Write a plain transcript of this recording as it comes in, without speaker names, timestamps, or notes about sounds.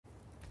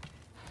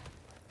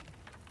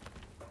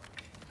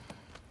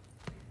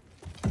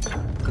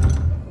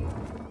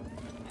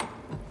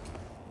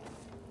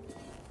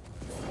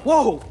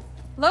Whoa!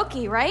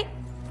 Loki, right?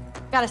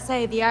 Gotta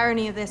say, the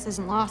irony of this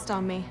isn't lost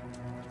on me.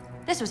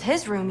 This was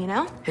his room, you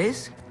know?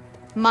 His?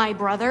 My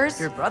brother's.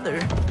 Your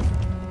brother?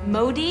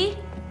 Modi?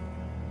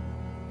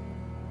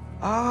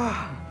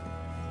 Ah,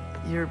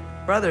 your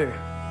brother.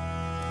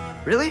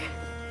 Really?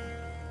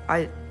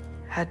 I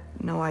had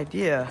no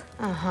idea.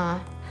 Uh-huh.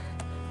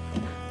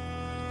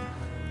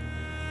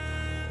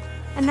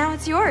 And now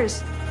it's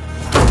yours.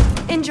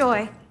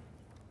 Enjoy.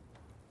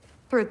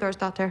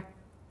 Brudbörsdotter.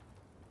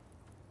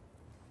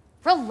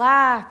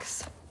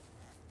 Relax.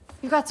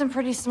 You got some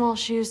pretty small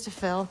shoes to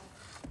fill.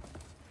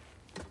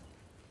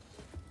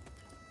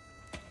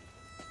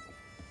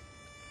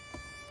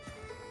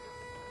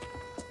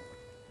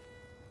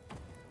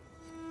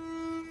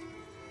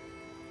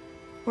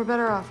 We're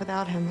better off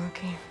without him,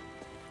 Loki.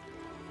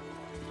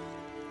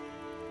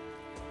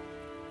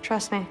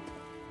 Trust me.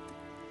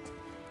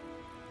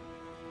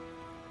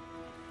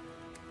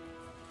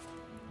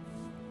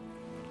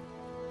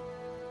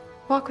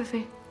 Walk with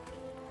me.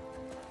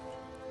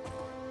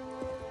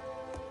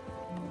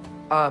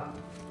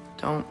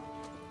 Don't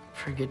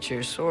forget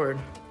your sword.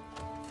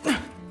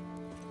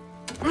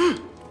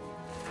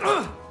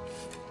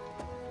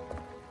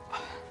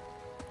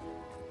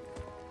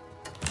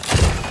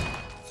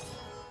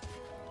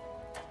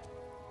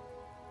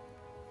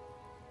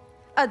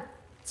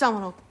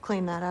 Someone will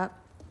clean that up.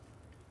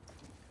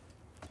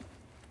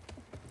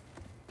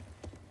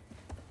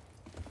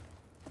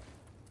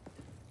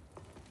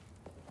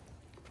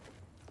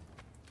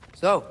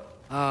 So,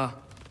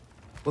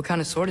 what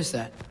kind of sword is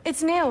that?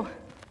 It's new.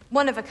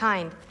 One of a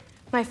kind.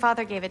 My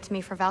father gave it to me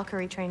for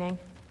Valkyrie training.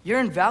 You're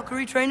in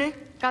Valkyrie training?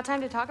 Got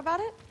time to talk about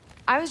it?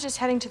 I was just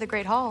heading to the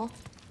Great Hall.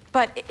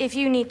 But if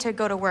you need to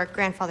go to work,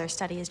 Grandfather's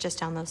study is just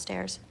down those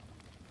stairs.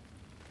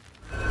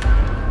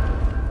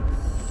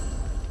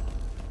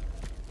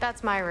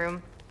 That's my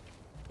room.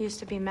 Used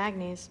to be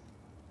Magni's.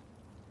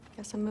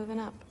 Guess I'm moving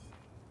up.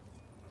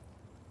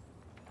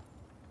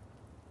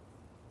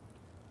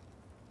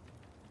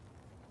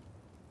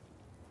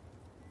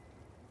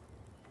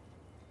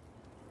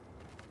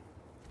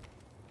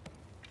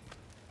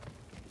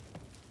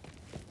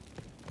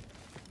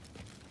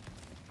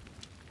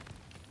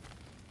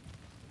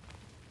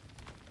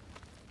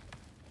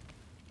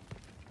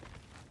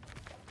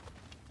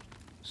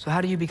 So how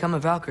do you become a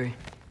Valkyrie?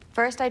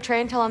 First, I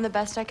train till I'm the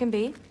best I can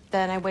be.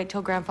 Then I wait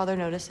till Grandfather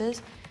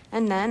notices.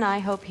 And then I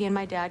hope he and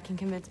my dad can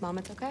convince Mom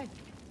it's okay.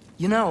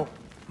 You know,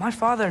 my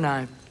father and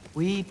I,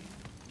 we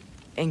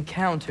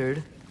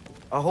encountered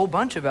a whole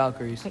bunch of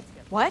Valkyries. Wait,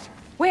 what?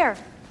 Where?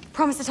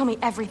 Promise to tell me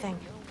everything.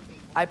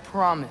 I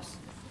promise.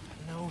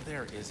 No,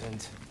 there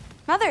isn't.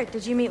 Mother,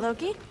 did you meet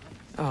Loki?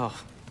 Oh,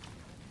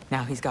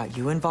 now he's got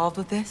you involved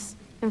with this?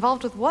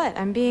 Involved with what?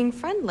 I'm being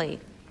friendly.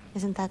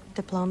 Isn't that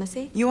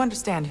diplomacy? You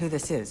understand who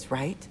this is,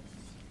 right?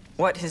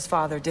 What his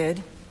father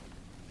did?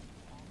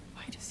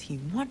 Why does he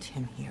want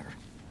him here?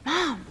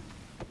 Mom!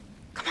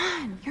 Come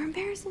on, you're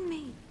embarrassing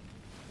me.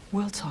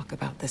 We'll talk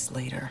about this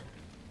later.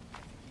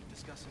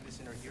 Discussing this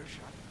in our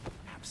earshot.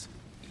 Absolute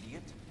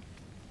idiot.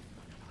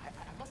 I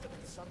must have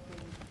done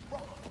something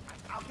wrong.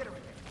 I'll get her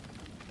in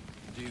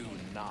there. Do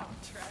not.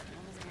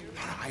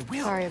 I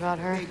will. Sorry about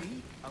her.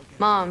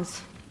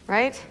 Mom's,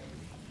 right?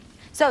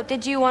 So,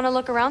 did you want to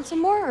look around some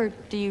more, or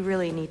do you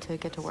really need to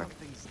get to work?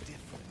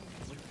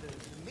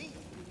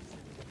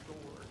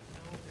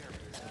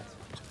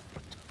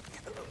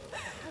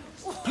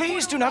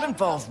 Please do not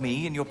involve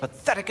me in your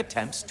pathetic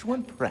attempts to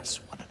impress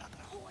one another.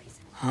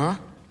 Huh?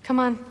 Come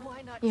on.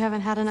 You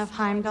haven't had enough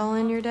Heimdall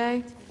in your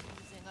day?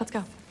 Let's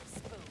go.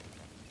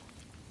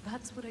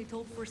 That's what I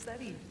told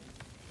Forseti.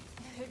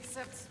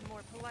 Except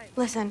more polite.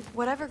 Listen,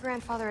 whatever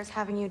Grandfather is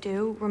having you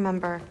do,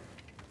 remember,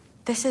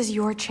 this is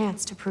your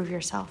chance to prove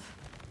yourself.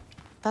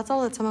 That's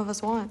all that some of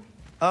us want.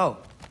 Oh,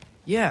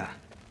 yeah.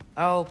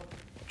 I'll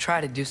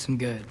try to do some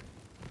good.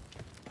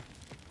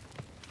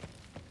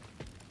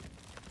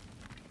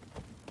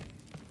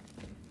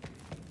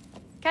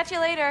 Catch you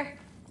later.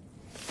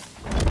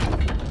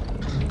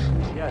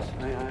 Yes,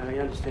 I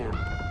understand.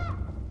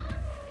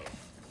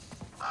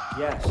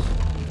 Yes.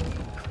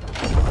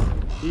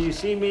 Do you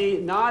see me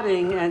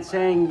nodding and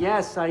saying,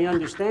 yes, I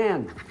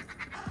understand?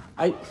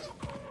 Uh-huh.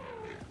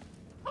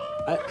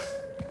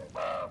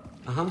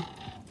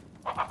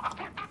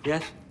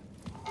 Yes?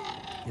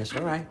 Yes,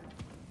 all right.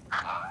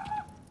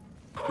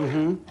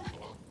 Mm-hmm.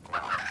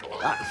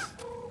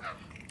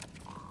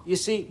 You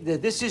see,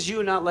 this is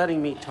you not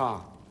letting me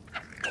talk.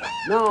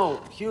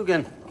 No,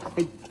 Hugin,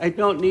 I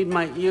don't need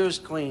my ears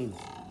cleaned.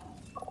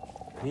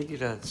 I need you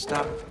to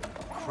stop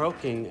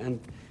croaking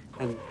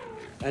and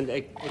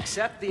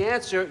accept the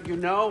answer you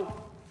know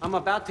I'm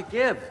about to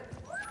give.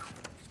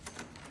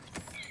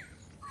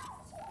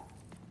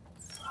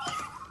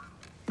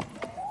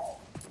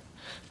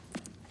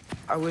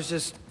 I was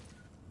just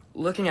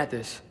looking at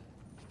this.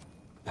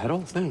 That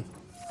old thing.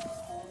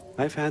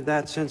 I've had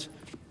that since...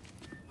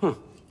 Huh.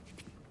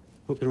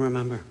 Who can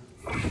remember?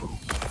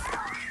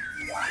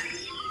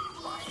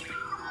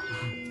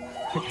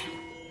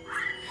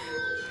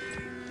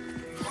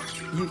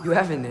 You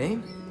have a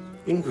name?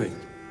 Ingrid.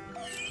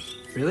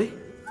 Really?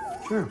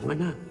 Sure, why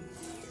not?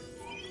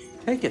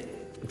 Take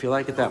it, if you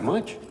like it that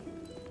much.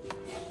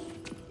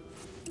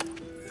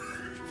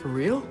 For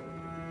real?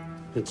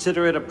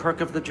 Consider it a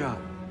perk of the job.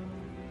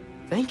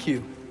 Thank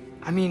you.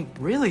 I mean,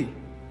 really.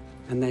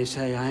 And they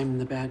say I'm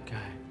the bad guy.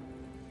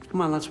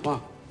 Come on, let's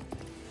walk.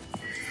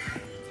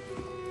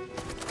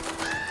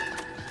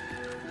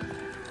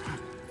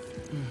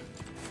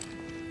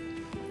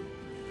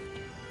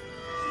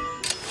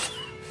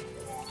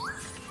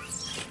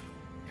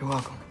 You're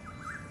welcome.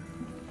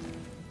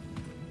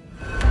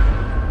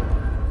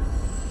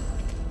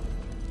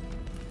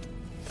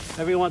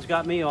 Everyone's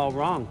got me all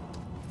wrong.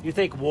 You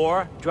think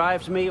war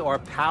drives me, or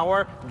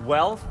power,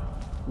 wealth?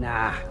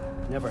 Nah,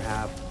 never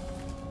have.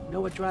 You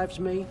know what drives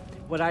me?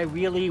 What I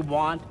really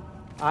want?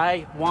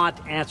 I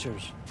want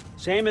answers.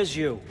 Same as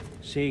you.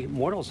 See,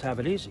 mortals have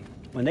it easy.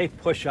 When they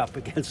push up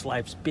against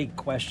life's big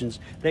questions,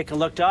 they can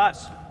look to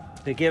us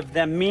to give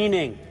them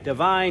meaning,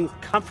 divine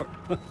comfort.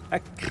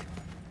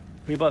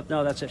 We both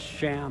know that's a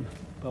sham.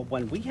 But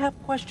when we have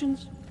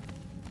questions,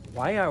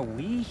 why are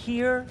we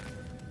here?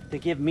 To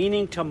give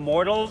meaning to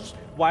mortals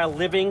while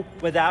living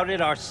without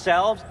it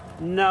ourselves?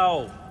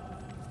 No.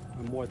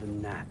 We're more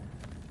than that.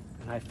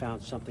 And I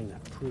found something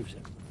that proves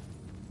it.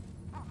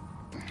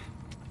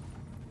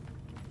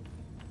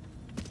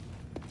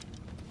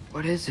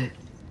 What is it?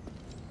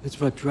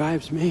 It's what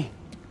drives me.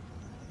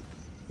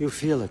 You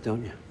feel it,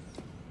 don't you?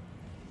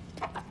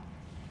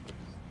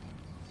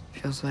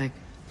 Feels like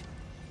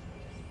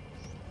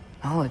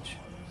knowledge.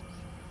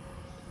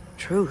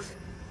 Truth.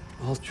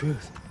 All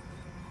truth.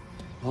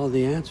 All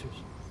the answers.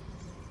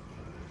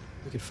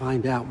 We could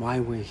find out why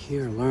we're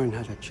here, learn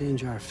how to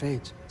change our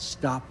fates,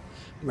 stop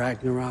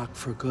Ragnarok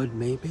for good,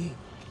 maybe.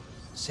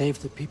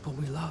 Save the people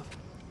we love.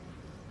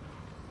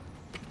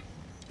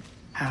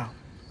 How?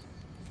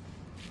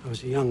 I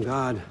was a young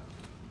god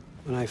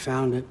when I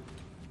found it.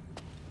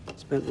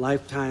 Spent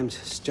lifetimes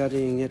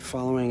studying it,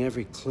 following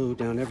every clue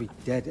down every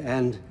dead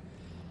end,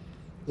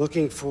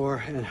 looking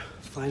for and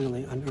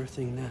finally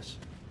unearthing this.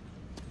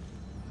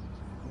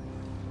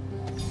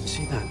 You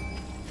see that?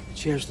 It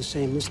shares the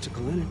same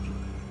mystical energy.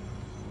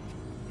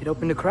 It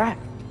opened a crack.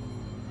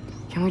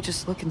 Can we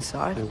just look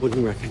inside? I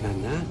wouldn't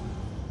recommend that.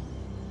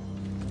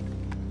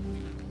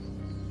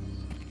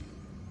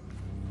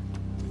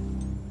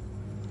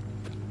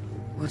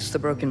 What's the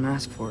broken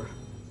mask for?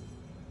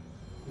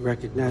 You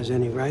recognize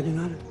any writing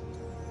on it?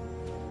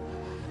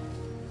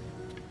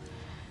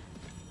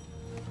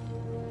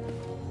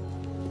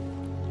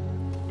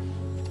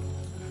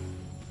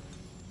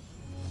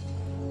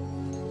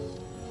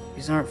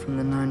 These aren't from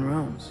the Nine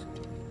Realms.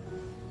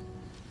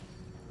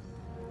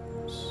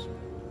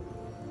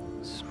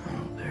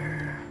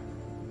 Smolder.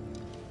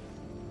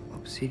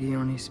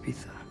 Obsidion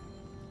Ispitha.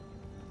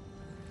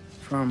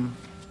 From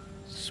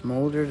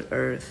smoldered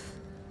earth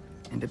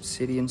and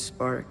obsidian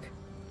spark,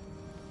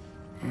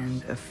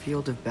 and a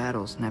field of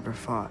battles never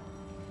fought.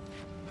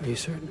 Are you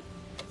certain?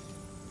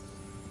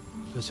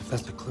 Because if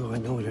that's a clue, I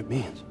know what it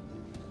means.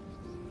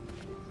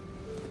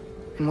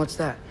 And what's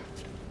that?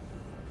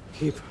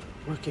 Keep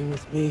working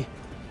with me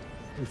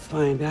and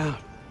find out.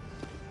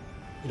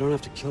 You don't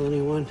have to kill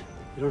anyone.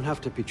 You don't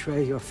have to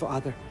betray your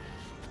father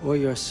or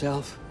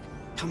yourself.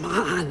 Come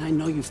on, I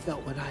know you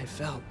felt what I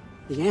felt.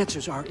 The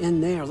answers are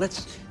in there.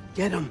 Let's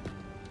get them.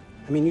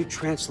 I mean, you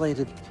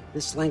translated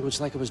this language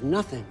like it was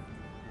nothing.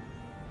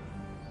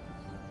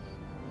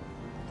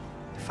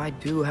 If I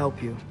do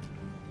help you,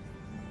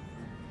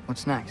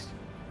 what's next?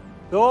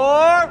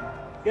 Thor!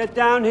 Get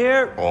down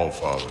here! All,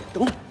 Father.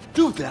 Don't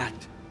do that!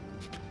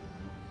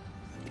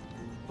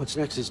 What's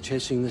next is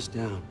chasing this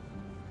down.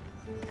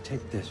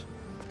 Take this,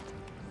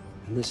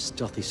 and this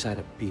stealthy side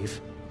of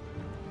beef,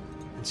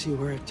 and see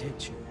where it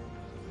takes you.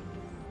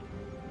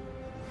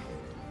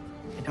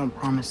 I don't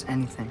promise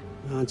anything.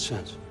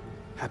 Nonsense.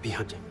 Happy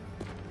hunting.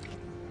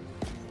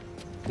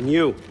 And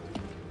you,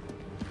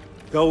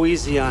 go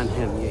easy on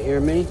him, you hear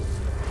me?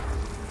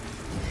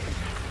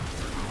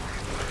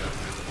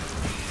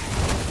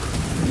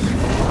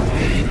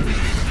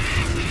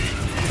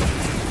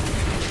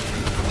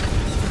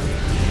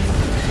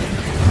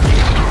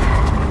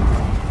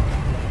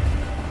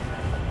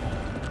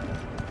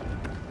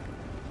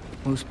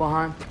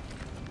 Muspelheim?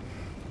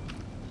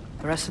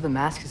 The rest of the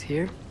mask is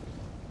here?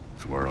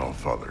 It's where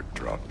All-Father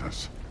dropped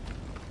us.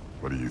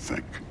 What do you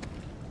think?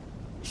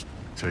 Just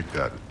take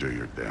that and do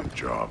your damn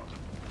job.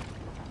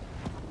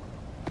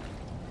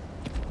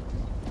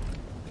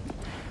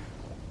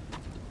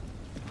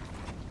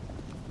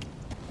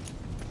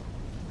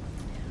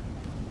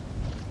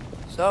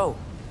 So,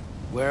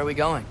 where are we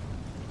going?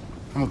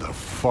 How the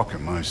fuck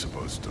am I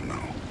supposed to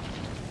know?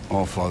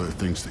 All-Father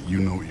thinks that you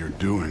know what you're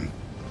doing,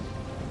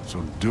 so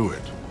do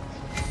it.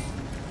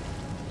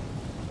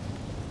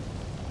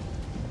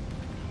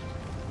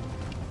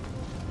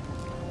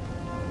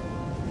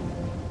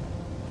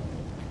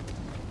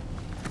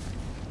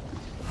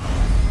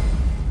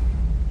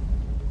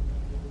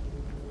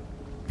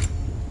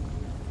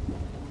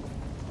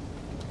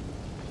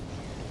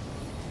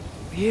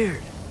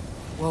 Weird.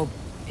 Well,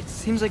 it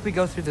seems like we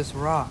go through this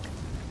rock.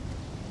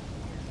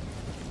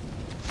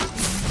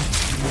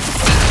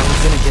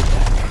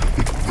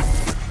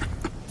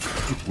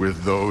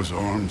 With those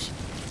arms?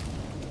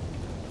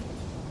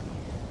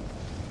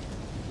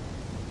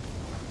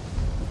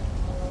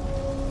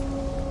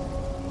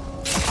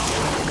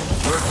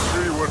 Let's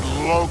see what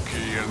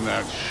Loki and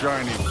that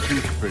shiny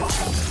toothpick.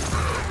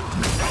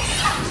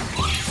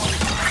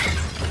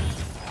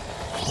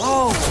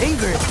 Whoa,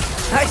 Ingrid!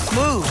 Nice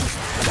move!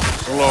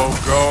 Slow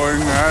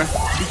going, eh?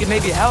 You can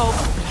maybe help.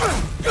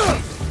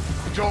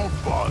 Don't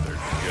bother,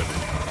 Gilly.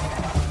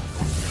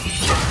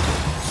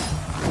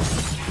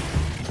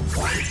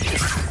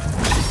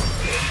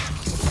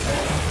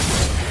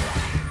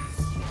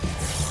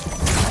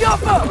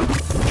 Jump up!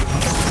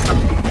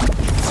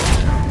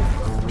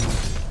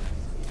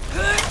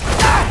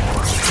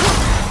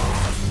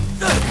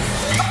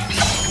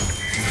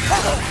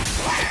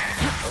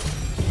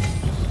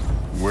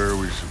 Where are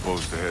we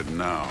supposed to head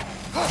now?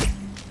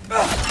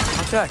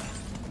 I'll check.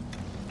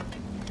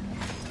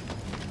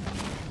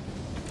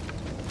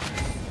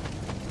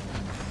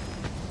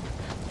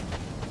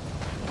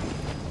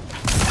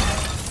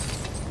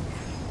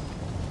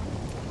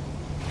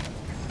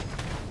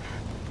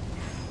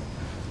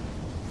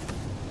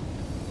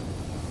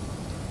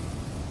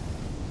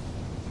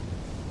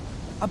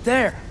 Up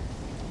there.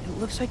 It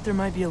looks like there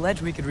might be a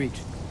ledge we could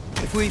reach.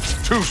 If we...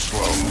 Too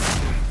slow.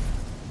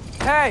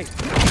 Hey!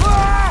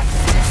 Ah!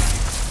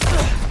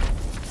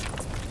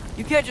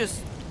 You can't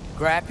just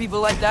grab people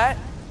like that.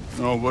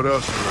 Oh, what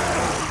else do I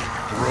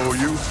do? Throw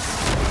you?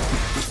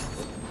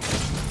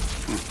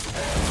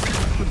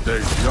 The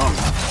day's young.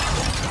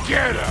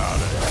 Get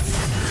out of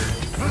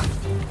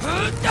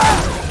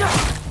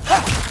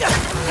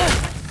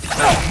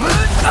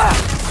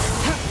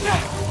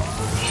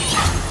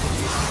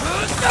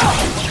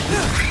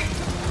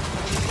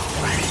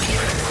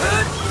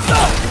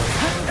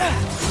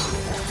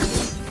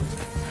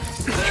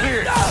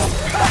Kid!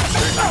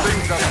 There's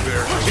things up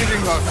there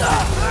hitting us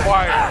with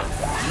fire.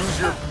 Use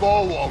your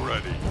bow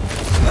already.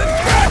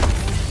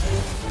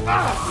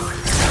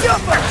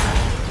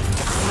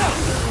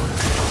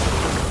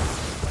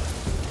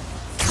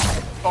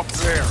 Up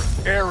there.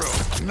 Arrow.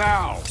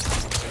 Now.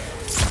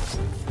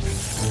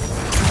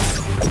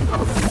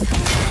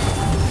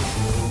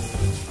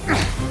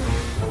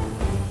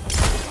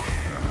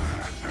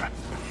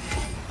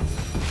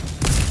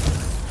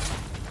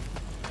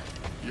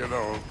 You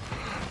know,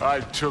 I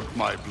took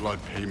my blood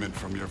payment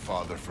from your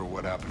father for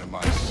what happened to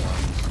my son.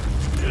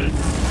 I'm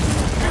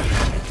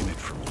taking it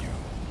from you.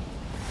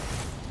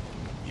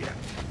 Yeah.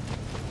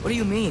 What do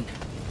you mean?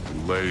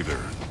 Later.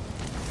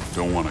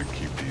 Don't want to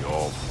keep the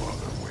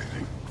All-Father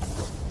waiting.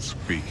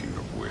 Speaking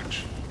of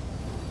which,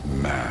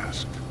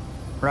 mask.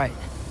 Right.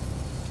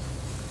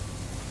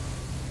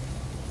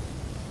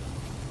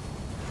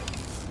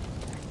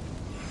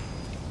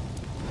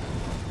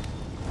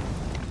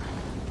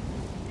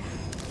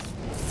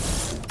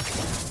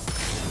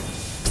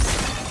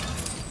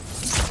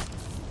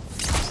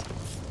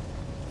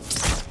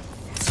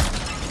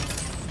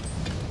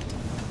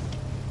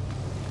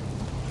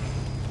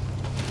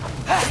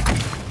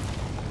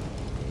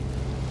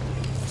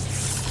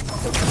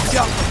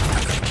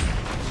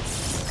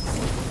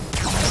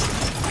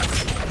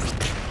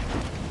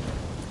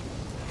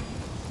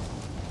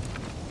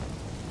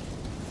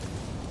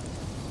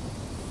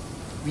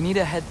 We need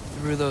to head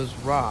through those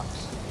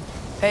rocks.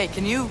 Hey,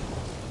 can you...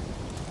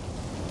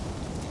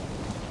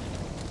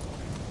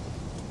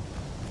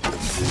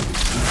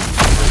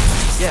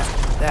 Yeah,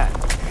 that.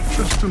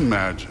 Just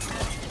imagine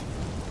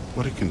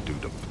what it can do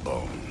to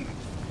bone.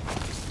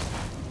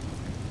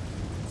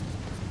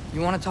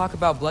 You want to talk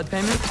about blood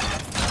payment?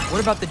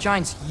 What about the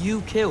giants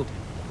you killed?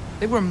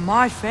 They were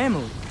my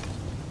family.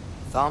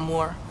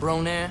 Thamor,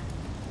 Ronair,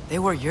 they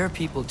were your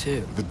people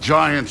too. The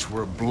giants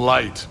were a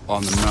blight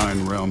on the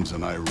Nine Realms,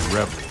 and I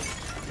reveled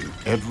in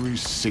every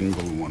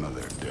single one of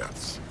their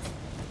deaths.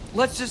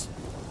 Let's just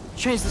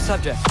change the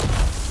subject.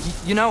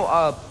 You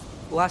know,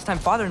 last time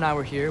Father and I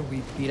were here,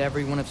 we beat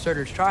every one of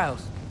Surtur's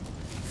trials.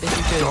 Think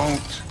you could...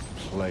 Don't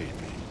play me.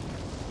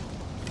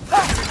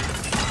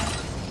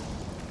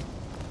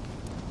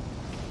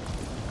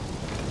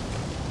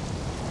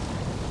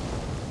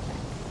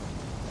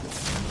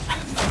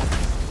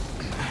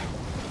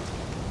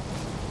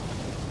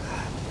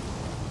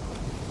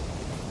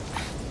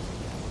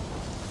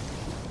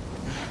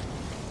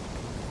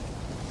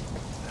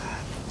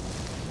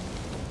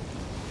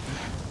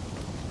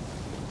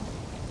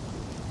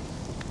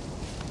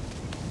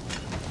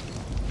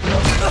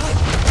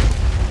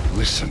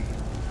 Listen,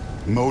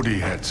 Modi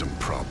had some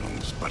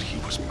problems, but he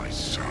was my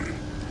son.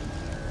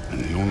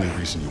 And the only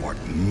reason you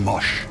aren't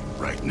mush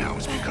right now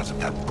is because of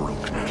that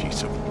broken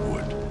piece of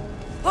wood.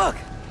 Look!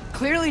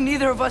 Clearly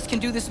neither of us can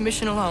do this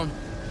mission alone.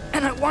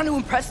 And I want to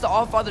impress the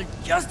Allfather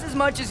just as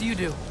much as you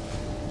do.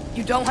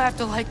 You don't have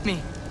to like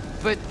me,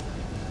 but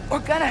we're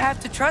gonna have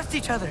to trust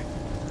each other.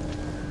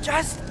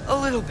 Just a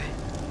little bit.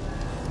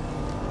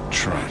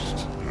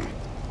 Trust.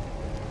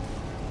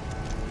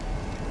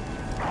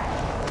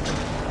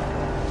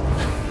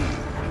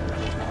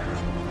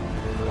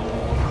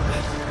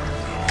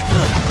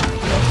 Huh?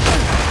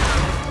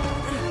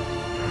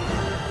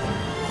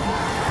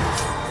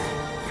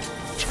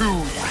 to you.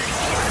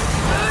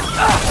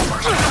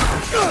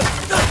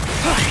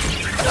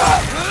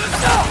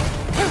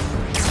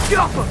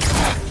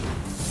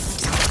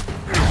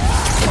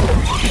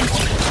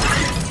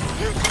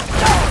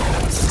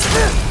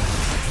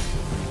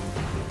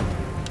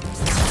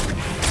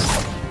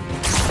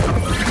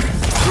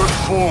 Good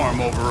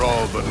form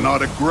overall, but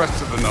not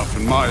aggressive enough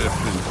in my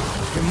opinion.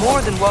 You're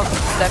more than welcome to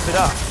step it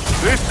up.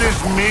 This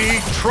is me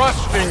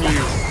trusting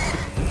you.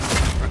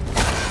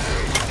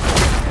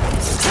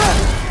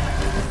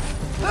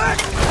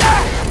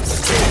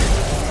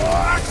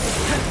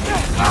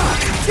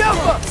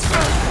 Jump up!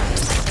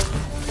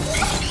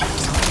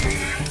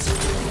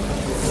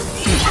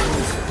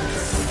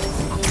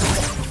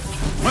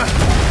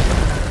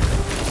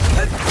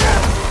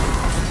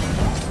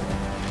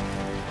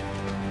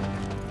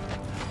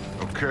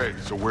 Okay,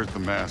 so where's the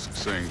mask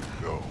saying to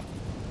go?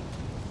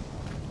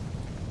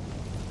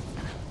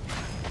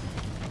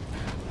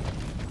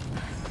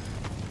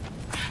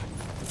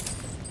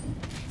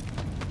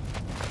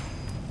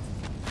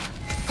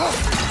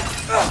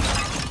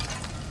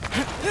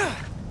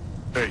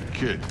 Hey,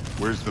 kid,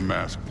 where's the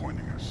mask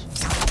pointing us?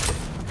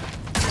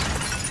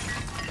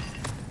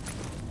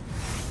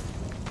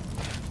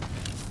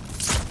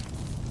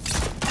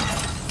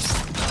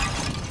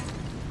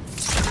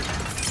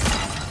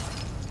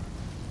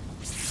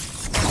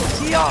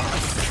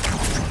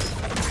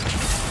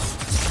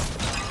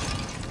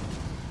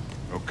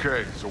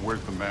 Okay, so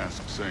where's the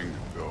mask saying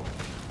to go?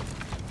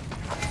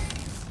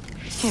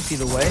 Can't be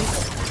the way.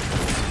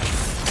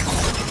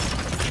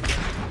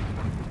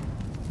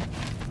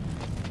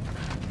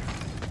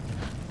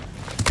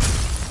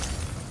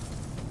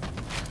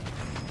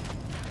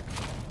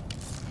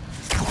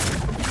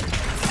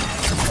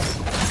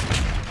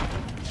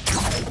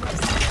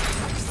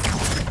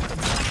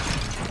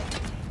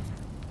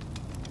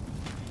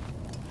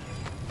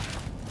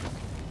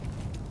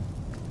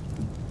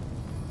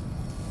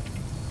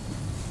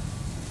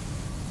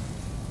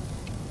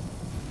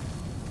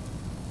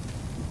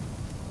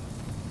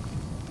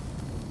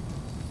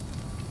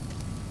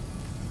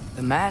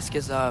 The mask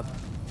is,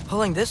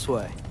 pulling this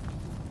way.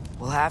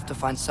 We'll have to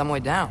find some way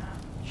down.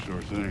 Sure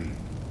thing.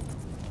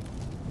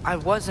 I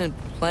wasn't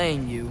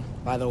playing you,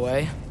 by the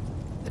way.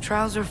 The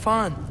trials are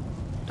fun.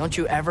 Don't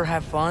you ever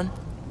have fun?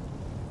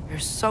 You're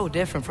so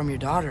different from your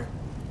daughter.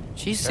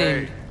 She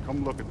seemed... Hey,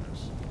 come look at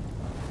this.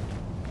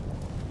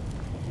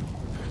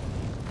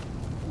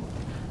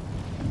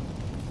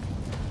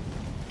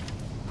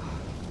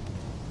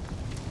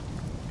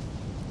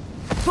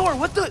 Thor,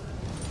 what the...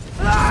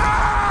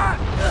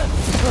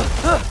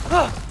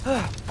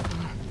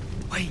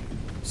 Wait,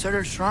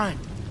 Surtur's shrine.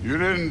 You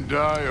didn't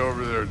die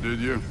over there, did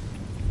you?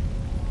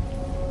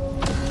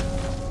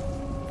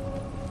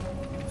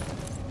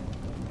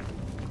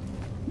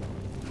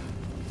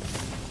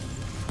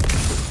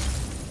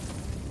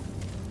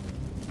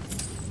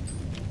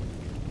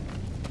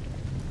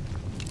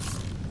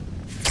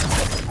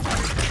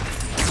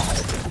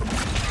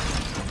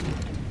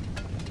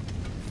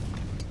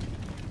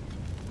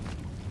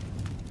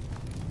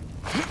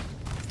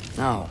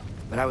 No,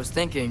 but I was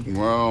thinking...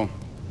 Well,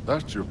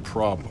 that's your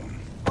problem.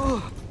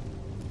 The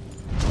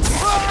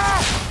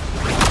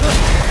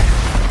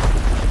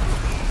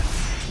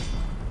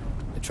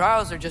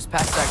trials are just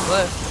past that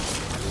cliff.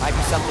 Might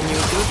be something you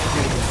would do if you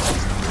did it.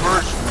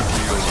 First we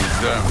deal with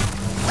them.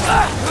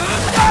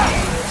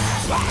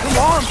 Come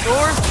on,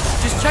 Thor.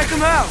 Just check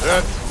them out.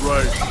 That's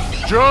right.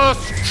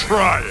 Just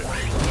try it.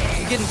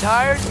 You getting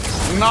tired?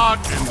 Not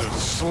in the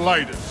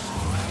slightest.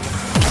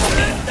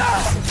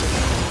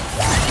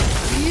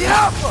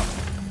 Yep!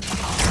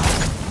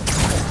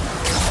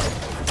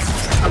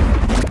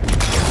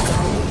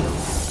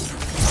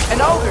 An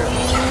ogre.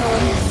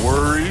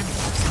 Worried?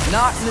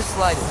 Not in the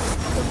slightest.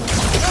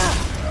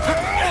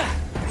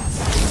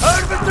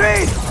 Ogre for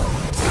 3!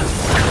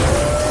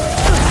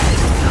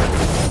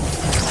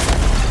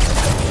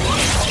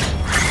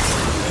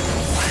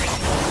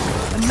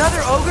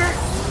 Another ogre?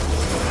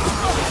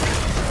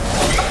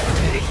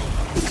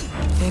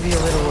 Maybe a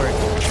little work.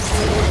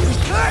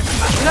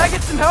 Can I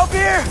get some help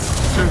here?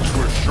 Since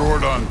we're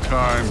short on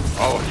time,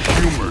 I'll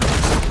humor you.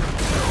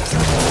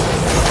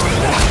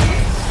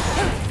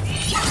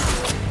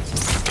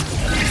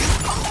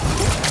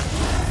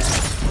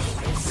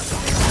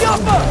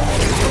 Jump up!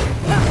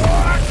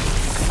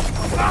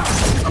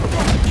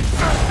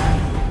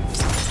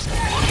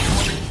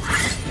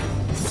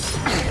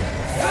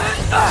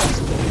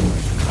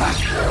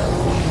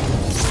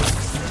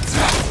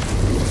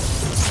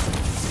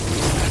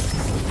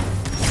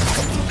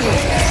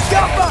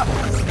 Jump up!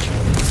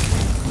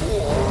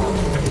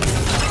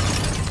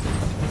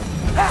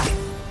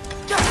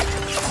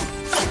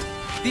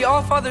 The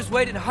Allfather's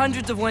waited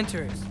hundreds of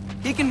winters.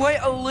 He can wait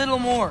a little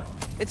more.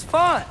 It's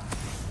fun.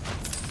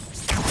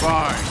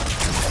 Fine.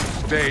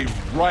 Stay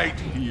right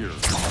here.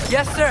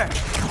 Yes, sir.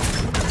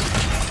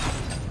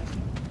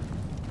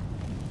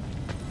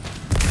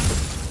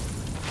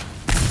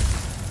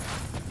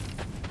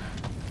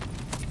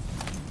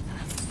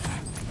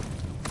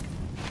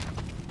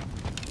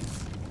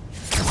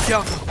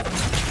 Jump.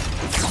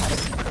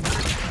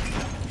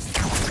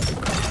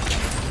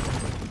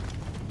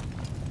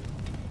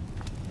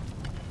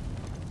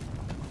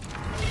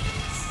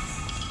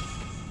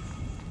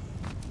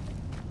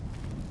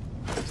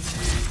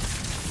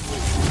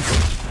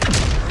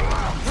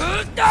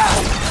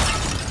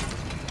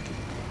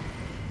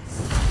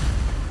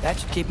 That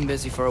should keep him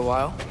busy for a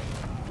while.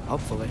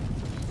 Hopefully.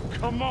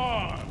 Come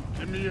on,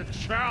 give me a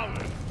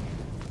challenge.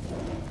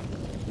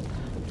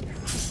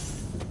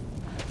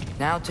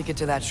 Now to get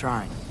to that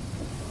shrine.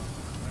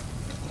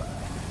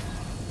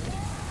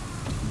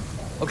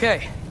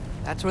 Okay,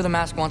 that's where the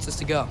mask wants us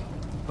to go.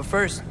 But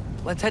first,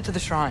 let's head to the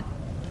shrine.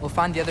 We'll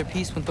find the other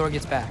piece when Thor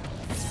gets back.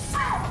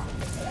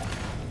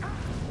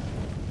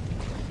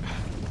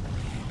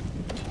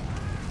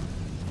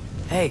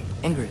 Hey,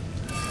 Ingrid.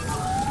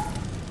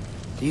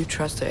 Do you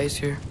trust the Ace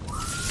here?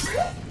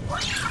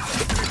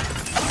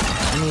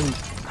 I mean,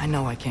 I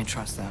know I can't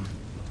trust them.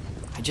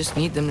 I just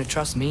need them to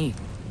trust me.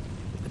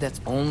 But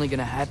that's only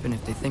gonna happen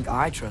if they think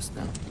I trust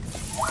them.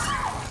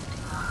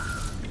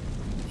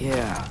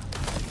 Yeah.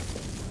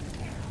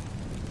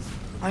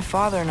 My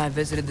father and I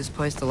visited this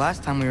place the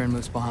last time we were in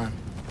Muspelheim.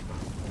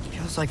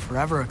 Feels like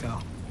forever ago.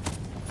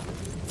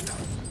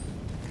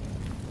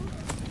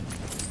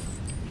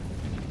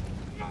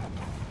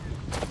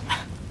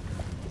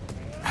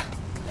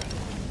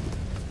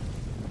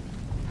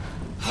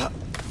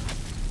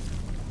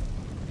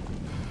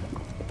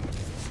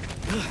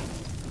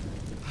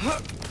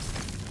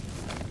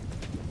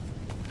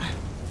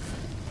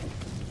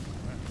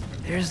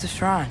 There's the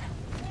shrine.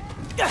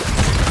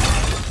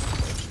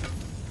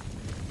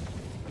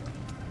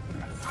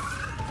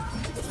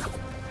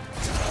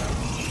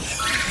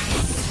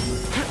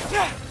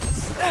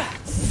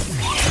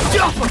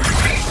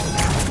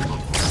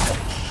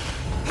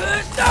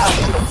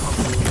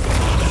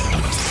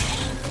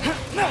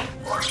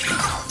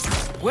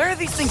 Where are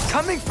these things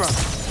coming from?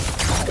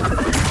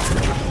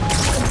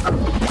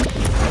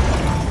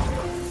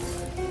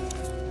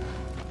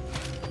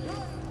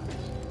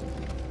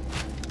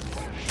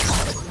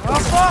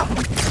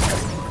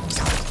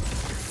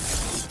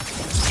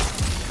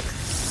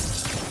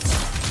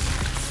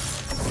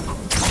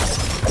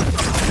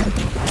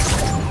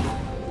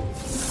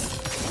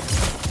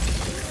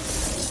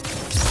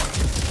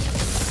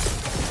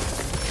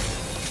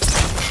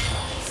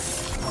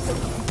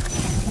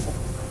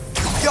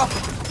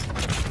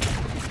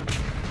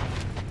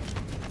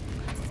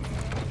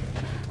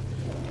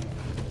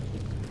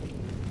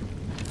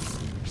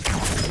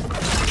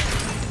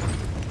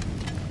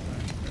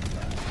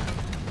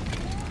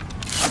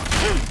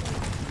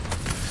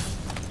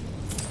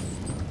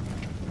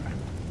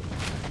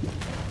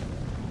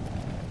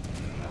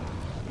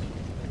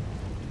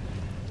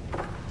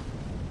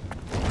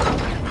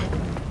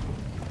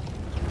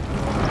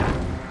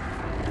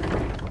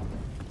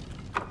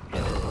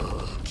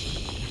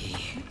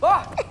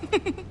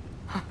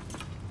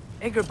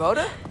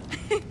 Boda?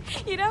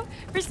 You know,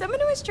 for someone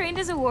who was trained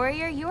as a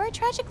warrior, you are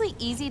tragically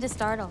easy to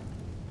startle.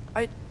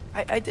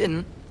 I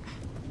didn't.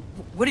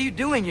 What are you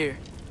doing here?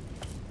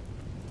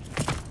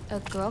 A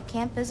girl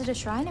can't visit a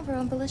shrine of her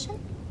own volition?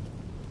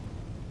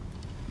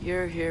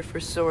 You're here for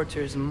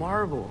Sorter's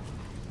marble.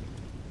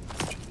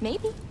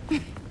 Maybe.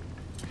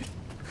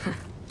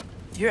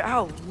 You're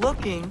out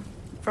looking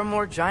for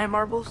more giant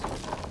marbles?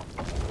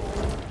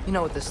 You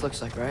know what this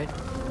looks like, right?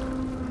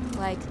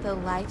 Like the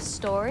life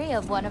story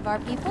of one of our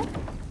people?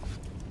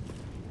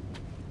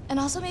 And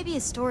also maybe a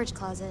storage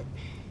closet.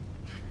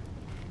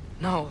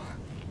 No.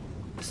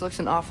 This looks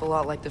an awful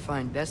lot like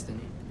Defying Destiny.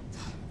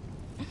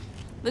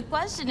 The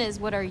question is,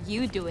 what are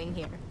you doing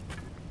here?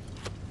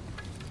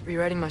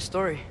 Rewriting my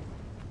story.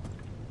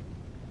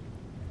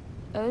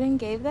 Odin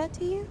gave that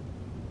to you?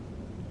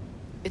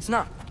 It's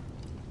not.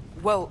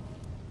 Well,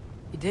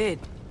 he did,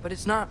 but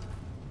it's not.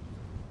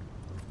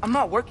 I'm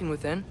not working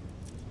with him.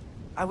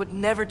 I would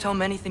never tell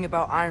him anything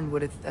about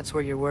Ironwood if that's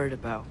what you're worried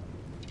about.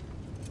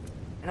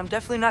 And I'm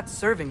definitely not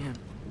serving him.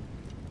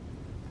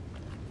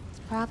 It's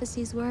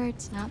prophecy's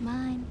words, not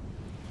mine.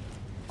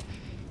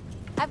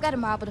 I've got a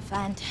marble to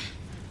find.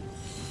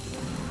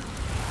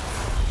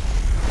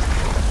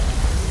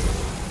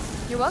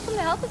 You're welcome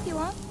to help if you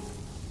want.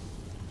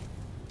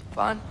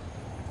 Fine.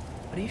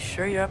 But are you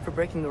sure you're up for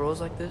breaking the rules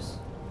like this?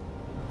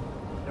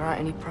 There aren't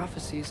any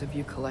prophecies of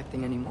you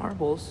collecting any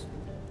marbles.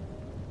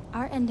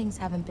 Our endings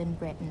haven't been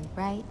written,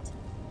 right?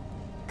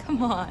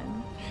 Come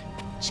on.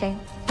 Shane.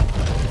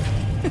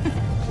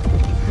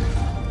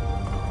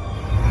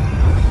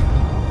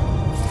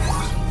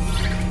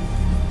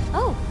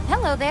 Oh,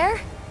 hello there.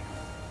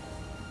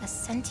 A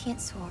sentient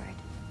sword.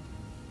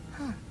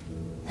 Huh.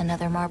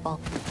 Another marble.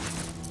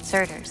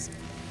 Surtur's.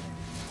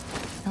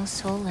 No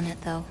soul in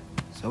it, though.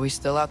 So he's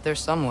still out there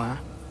somewhere.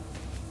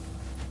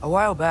 A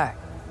while back,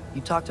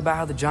 you talked about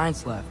how the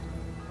giants left.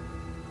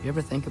 You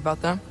ever think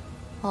about them?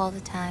 All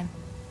the time.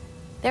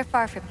 They're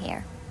far from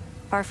here.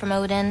 Far from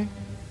Odin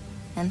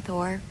and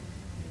Thor.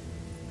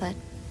 But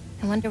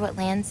I wonder what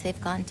lands they've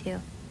gone to.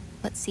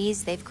 What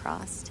seas they've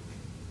crossed.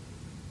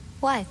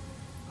 Why?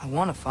 I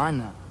want to find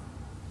them.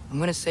 I'm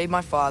gonna save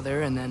my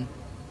father and then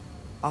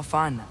I'll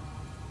find them.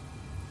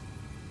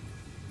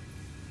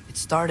 It's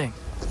starting.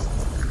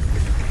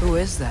 Who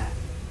is that?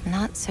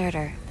 Not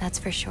Surtur, that's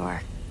for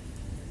sure.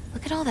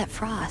 Look at all that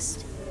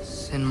frost.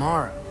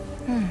 Sinmara.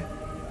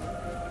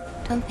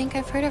 Don't think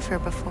I've heard of her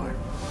before.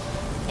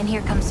 And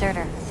here comes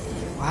Surtur.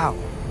 Wow.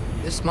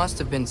 This must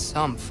have been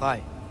some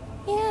fight.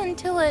 Yeah,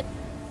 until it...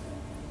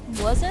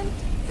 wasn't?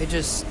 They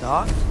just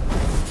stopped?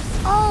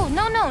 Oh,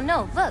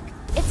 no. Look,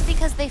 it's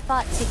because they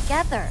fought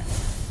together.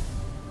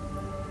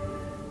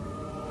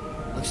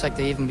 Looks like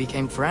they even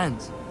became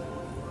friends.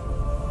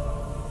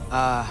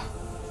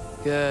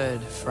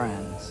 Good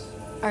friends.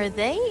 Are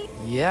they?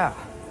 Yeah,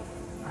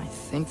 I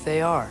think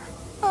they are.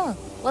 Oh,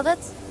 well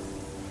that's...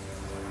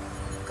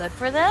 good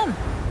for them.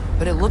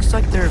 But it looks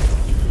like their,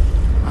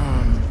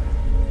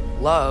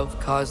 love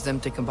caused them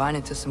to combine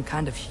into some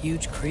kind of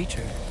huge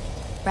creature.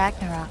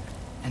 Ragnarok.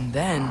 And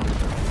then...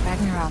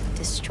 Ragnarok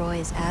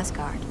destroys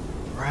Asgard.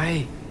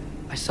 Right.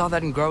 I saw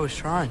that in Groa's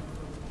shrine.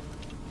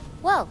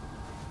 Well,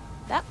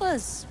 that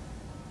was...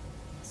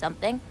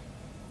 something.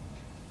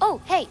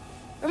 Oh, hey,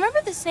 remember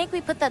the snake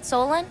we put that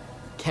soul in?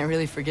 Can't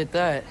really forget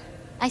that.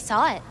 I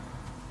saw it.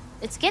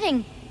 It's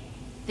getting...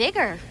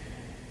 bigger.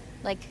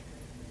 Like,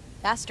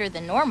 faster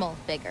than normal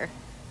bigger.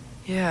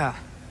 Yeah,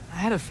 I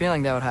had a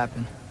feeling that would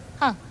happen.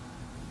 Huh.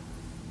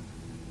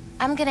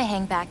 I'm gonna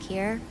hang back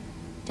here.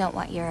 Don't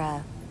want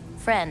your,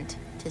 friend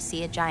to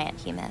see a giant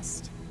he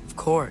missed. Of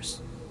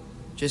course.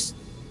 Just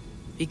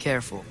be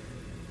careful.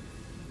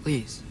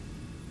 Please.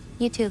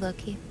 You too,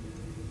 Loki.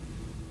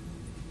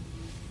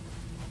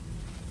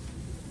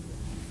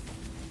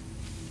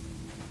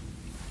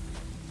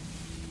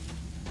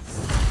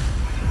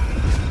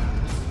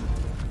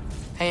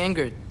 Hey,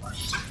 Ingrid.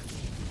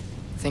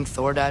 Think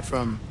Thor died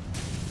from...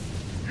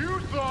 You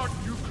thought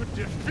you could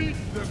defeat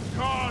the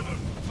god of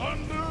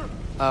thunder?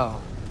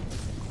 Oh.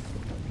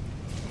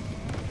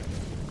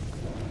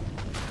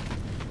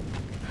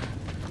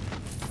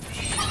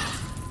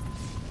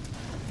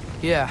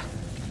 Yeah,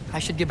 I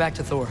should get back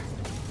to Thor.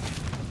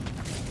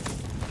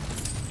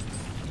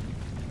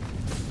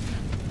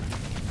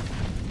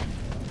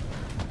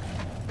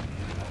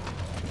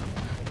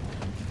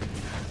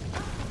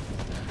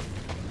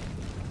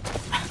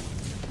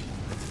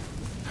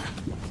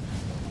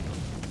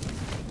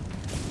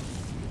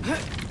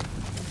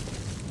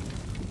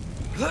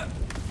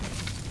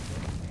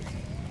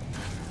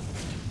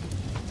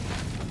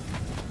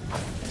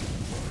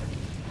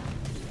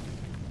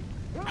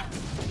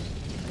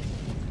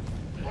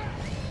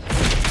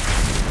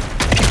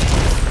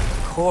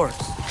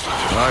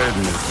 I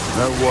admit,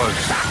 that was...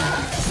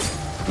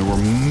 There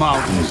were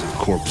mountains of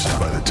corpses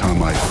by the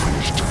time I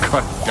finished,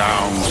 cut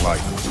down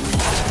like...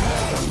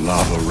 The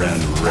lava ran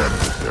red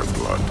with their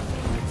blood.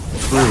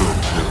 True,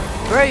 too.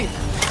 Great!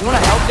 You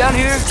wanna help down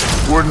here?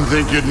 Wouldn't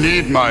think you'd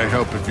need my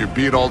help if you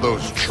beat all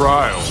those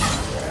trials.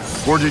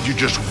 Or did you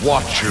just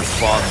watch your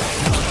father?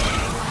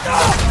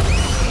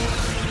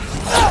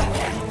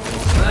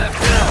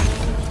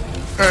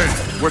 Hey,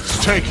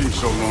 what's taking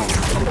so long?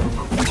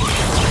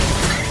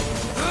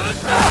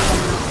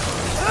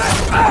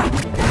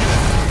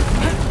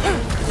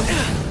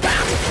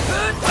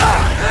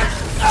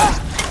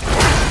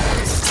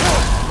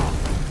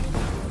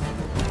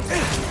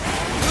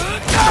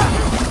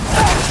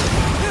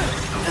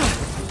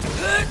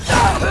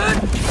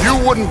 You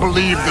wouldn't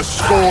believe the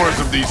scores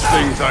of these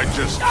things I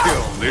just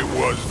killed. It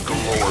was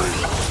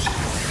glorious.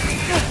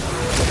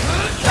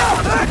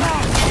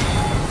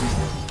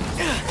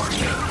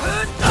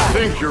 I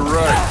think you're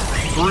right.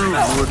 Through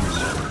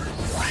wouldn't.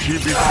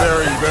 She'd be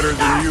faring better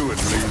than you, at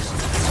least.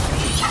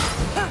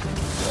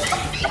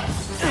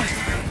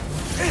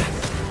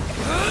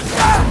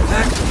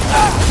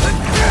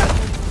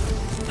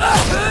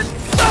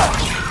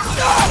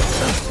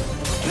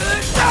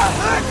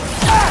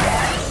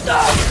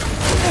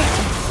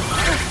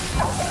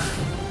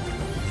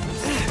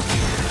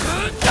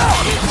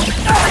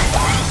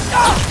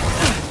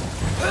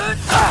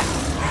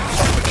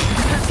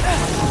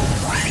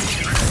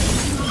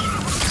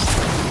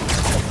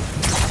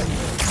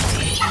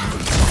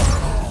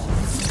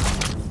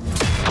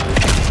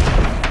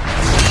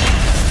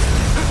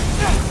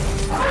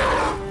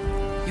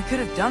 You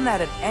could have done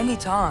that at any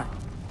time.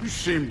 You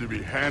seem to be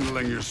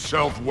handling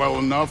yourself well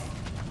enough.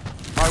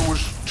 I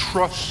was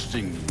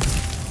trusting you.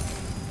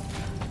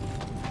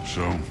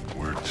 So,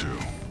 where to?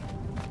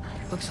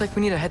 Looks like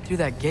we need to head through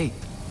that gate.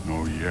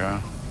 Oh,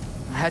 yeah?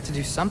 I had to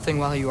do something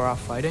while you were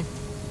off fighting.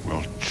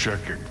 Well,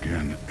 check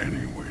again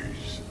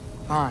anyways.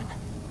 Fine.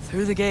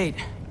 Through the gate,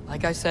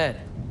 like I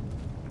said.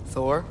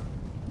 Thor?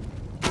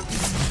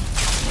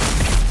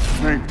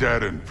 Ain't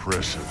that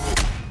impressive?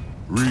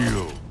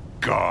 Real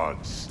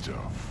god stuff.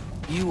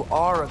 You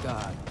are a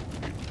god.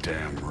 You're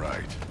damn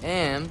right.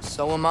 And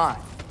so am I.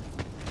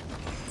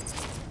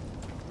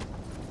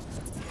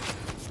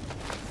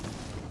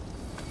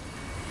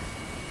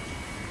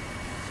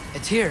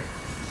 It's here.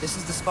 This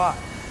is the spot.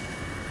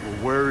 Well,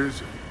 where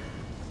is it?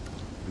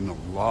 In the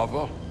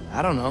lava?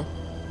 I don't know.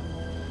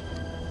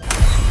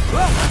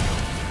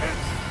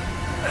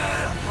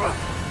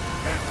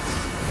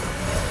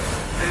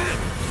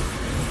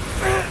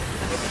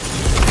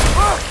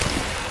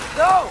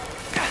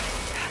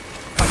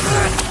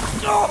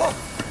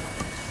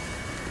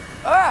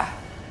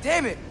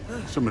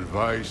 some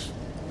advice?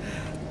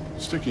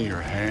 Sticking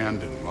your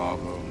hand in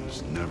lava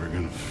is never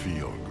gonna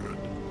feel good.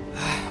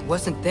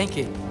 Wasn't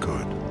thinking.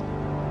 Good.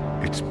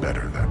 It's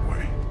better that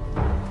way.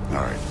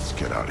 All right, let's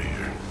get out of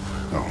here.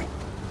 Oh.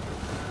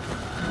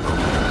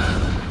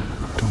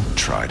 Don't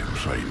try to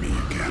play me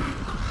again.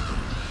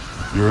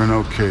 You're an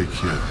okay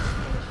kid.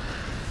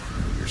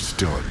 You're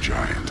still a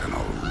giant, and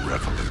I'll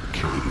revel in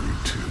killing you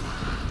too.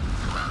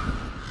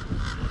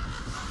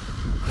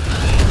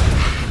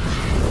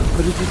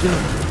 What did you do?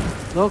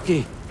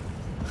 Loki.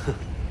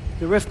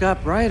 The rift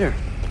got brighter.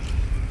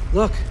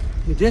 Look,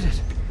 you did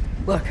it.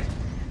 Look,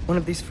 one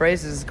of these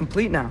phrases is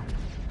complete now.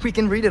 We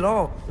can read it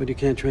all. But you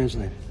can't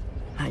translate it.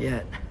 Not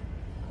yet.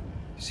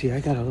 See, I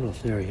got a little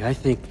theory. I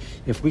think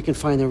if we can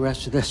find the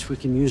rest of this, we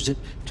can use it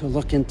to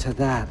look into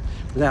that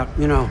without,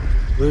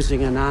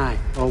 losing an eye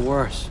or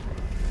worse.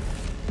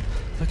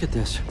 Look at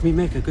this. We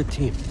make a good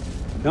team.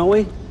 Don't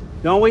we?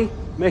 Don't we?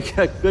 Make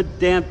a good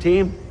damn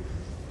team?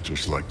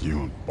 Just like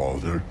you and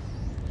Baldur.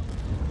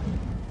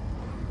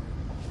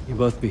 You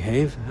both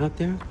behave out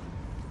there?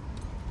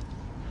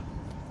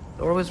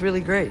 Thor was really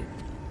great.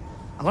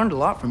 I learned a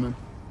lot from him.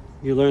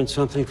 You learned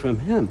something from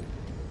him?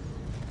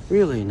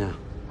 Really now?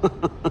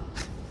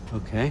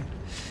 Okay.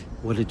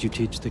 What did you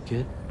teach the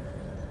kid?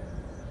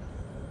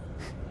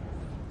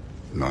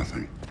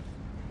 Nothing.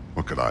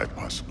 What could I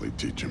possibly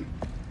teach him?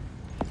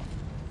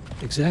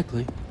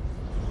 Exactly.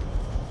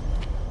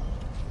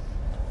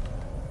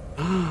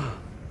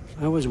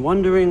 I was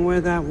wondering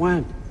where that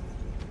went.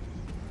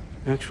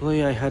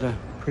 Actually, I had a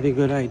pretty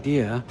good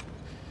idea.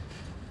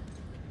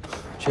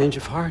 Change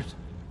of heart.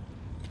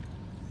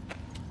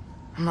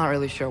 I'm not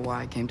really sure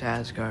why I came to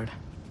Asgard.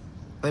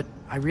 But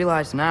I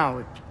realize now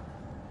it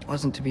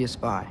wasn't to be a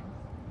spy.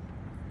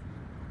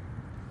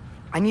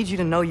 I need you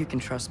to know you can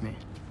trust me.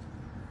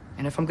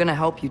 And if I'm gonna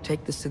help you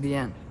take this to the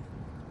end,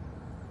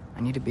 I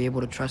need to be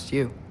able to trust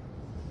you.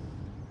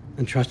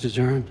 And trust is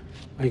earned.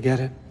 I get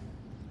it.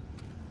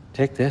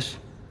 Take this,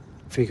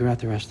 figure out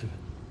the rest of it.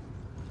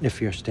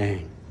 If you're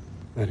staying,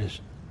 that is.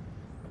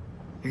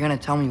 You're gonna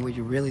tell me what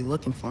you're really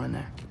looking for in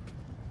there.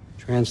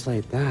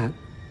 Translate that,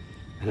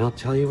 and I'll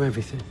tell you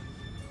everything.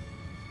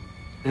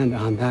 And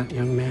on that,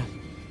 young man,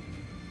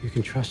 you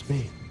can trust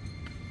me.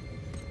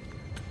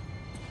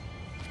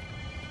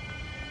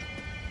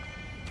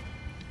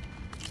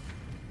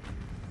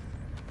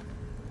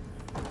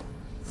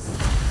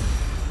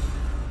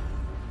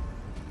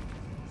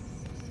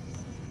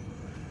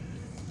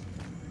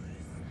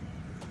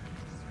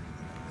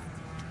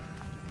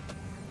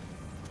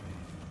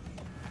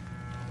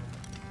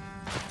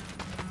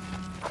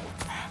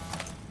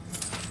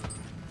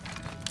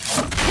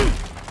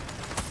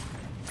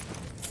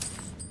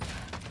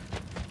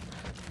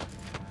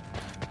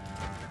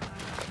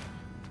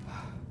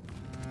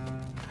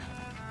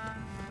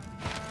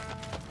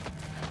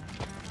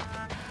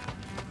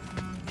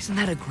 Isn't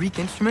that a Greek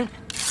instrument?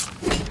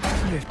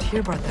 I wonder if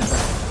Tyr brought that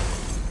back.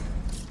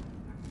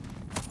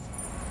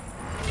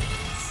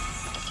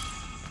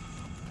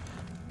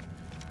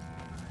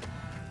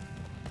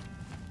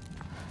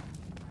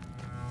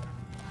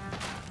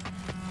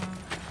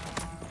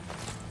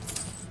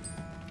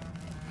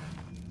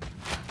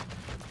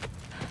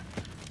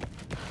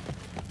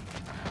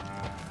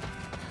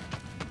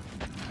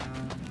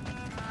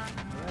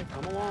 All right,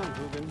 come along,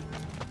 Ruben.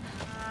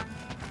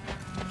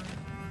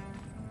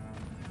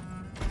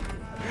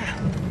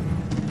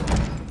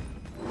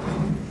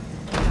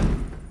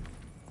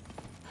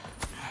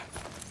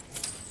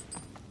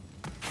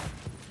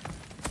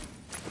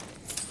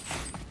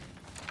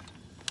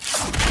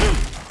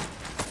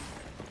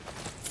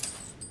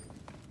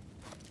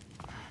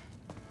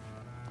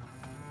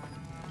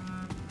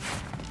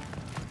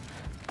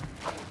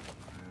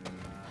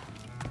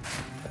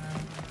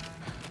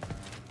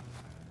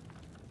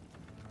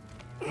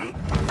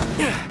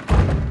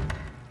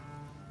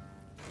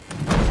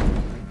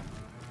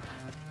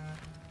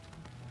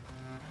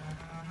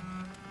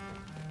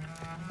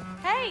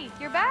 Hey,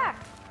 you're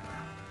back.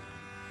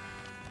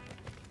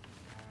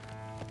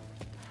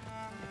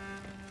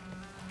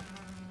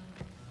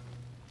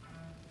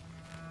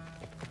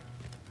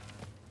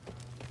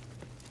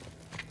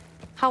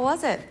 How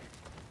was it?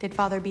 Did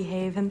Father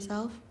behave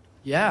himself?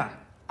 Yeah,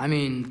 I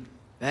mean,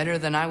 better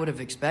than I would have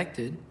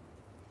expected,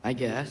 I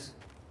guess.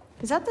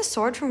 Is that the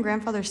sword from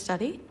Grandfather's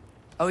study?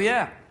 Oh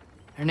yeah,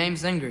 her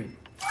name's Ingrid.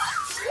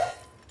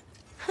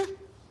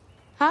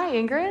 Hi,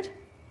 Ingrid.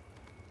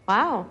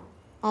 Wow,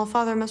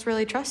 Allfather must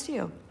really trust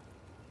you.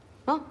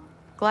 Well,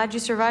 glad you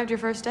survived your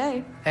first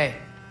day. Hey,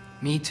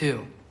 me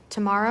too.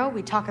 Tomorrow,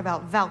 we talk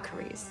about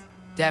Valkyries.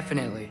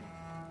 Definitely.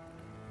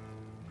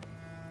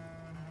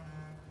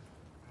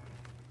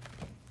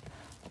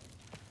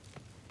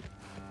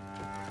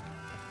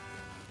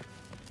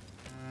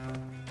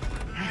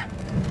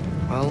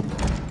 Well,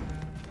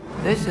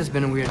 this has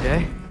been a weird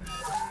day.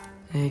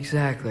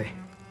 Exactly.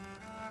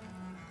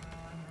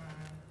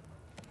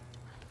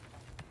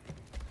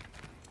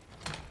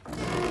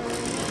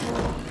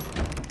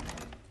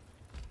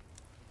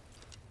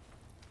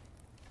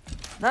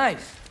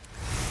 Nice.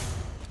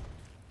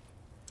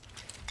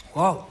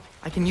 Whoa,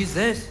 I can use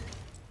this.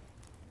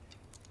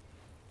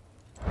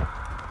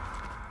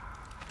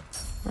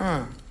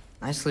 Huh,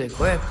 nicely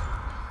equipped.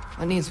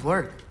 What needs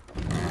work?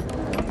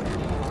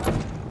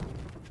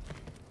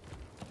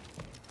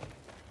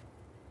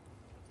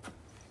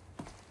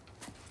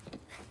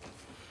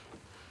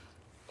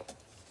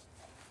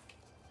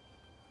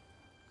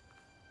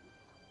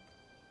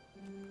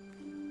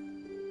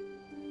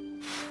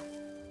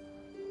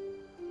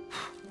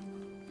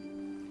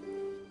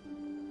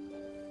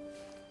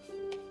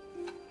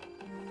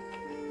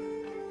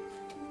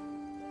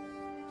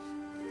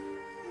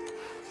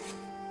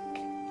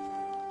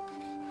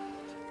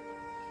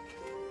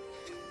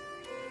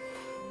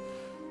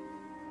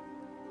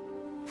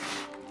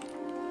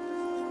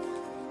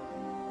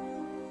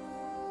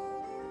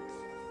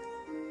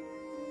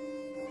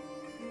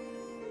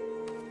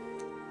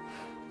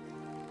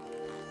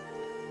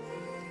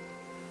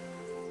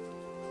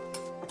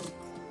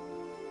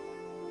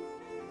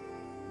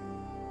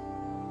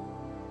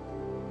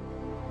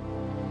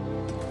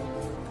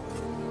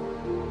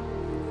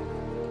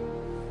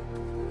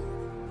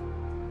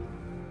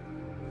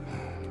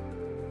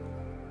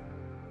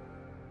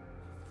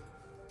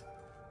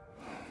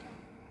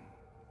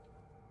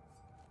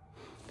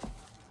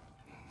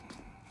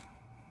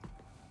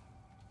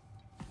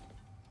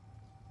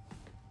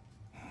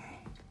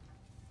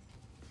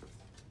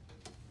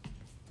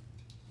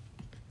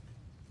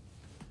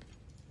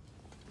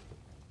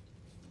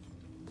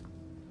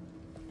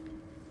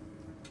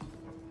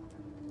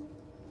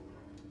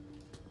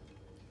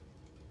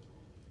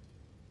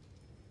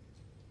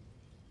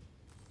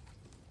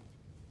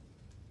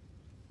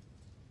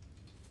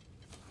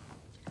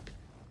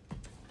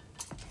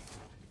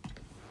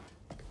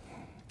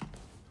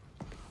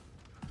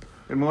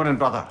 Good morning,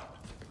 brother.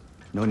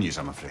 No news,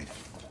 I'm afraid.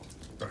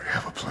 I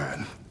have a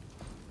plan.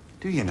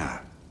 Do you now?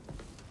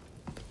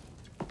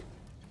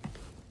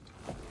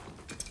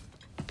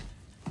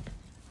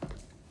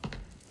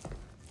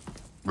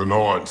 The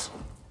Norns.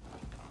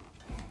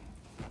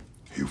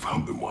 You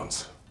found them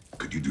once.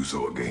 Could you do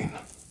so again?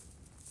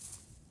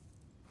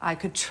 I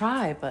could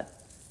try, but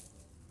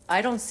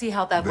I don't see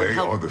how that would They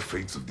help. are the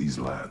fates of these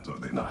lands, are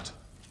they not?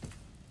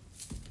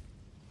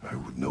 I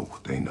would know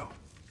what they know.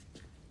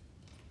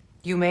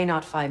 You may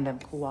not find them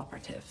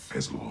cooperative.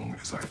 As long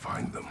as I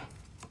find them.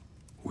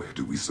 Where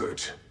do we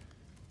search?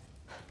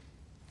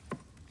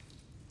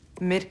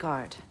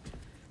 Midgard.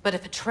 But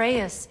if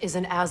Atreus is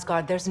in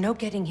Asgard, there's no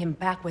getting him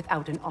back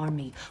without an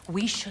army.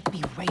 We should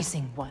be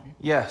raising one.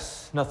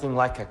 Yes, nothing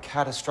like a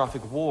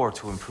catastrophic war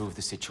to improve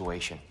the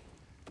situation.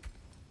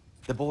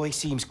 The boy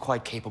seems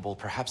quite capable.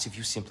 Perhaps if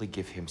you simply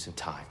give him some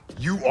time.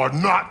 You are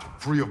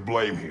not free of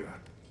blame here.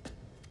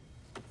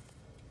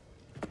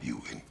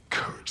 You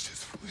encouraged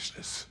his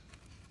foolishness.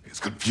 His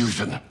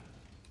confusion.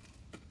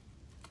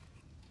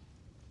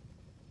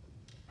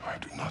 I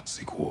do not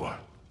seek war.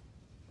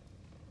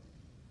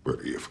 But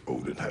if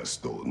Odin has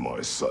stolen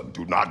my son,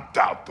 do not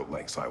doubt the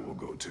lengths I will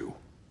go to.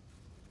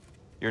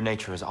 Your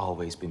nature has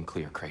always been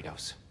clear,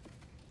 Kratos.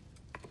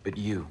 But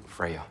you,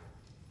 Freya.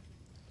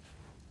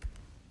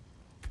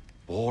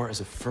 War is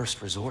a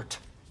first resort.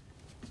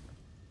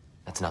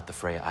 That's not the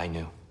Freya I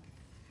knew.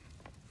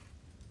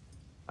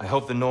 I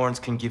hope the Norns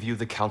can give you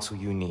the counsel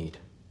you need.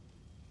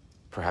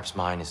 Perhaps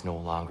mine is no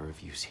longer of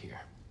use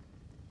here.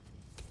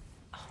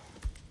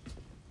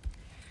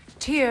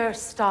 Tyr,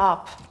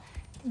 stop.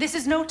 This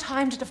is no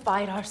time to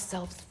divide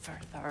ourselves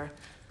further.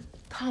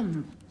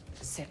 Come,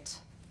 sit,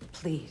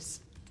 please.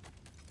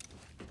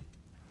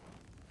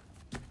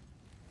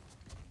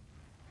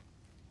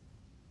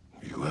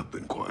 You have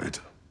been quiet.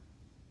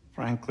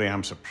 Frankly,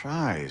 I'm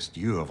surprised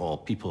you, of all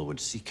people, would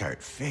seek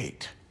out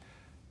fate.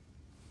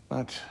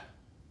 But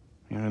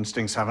your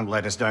instincts haven't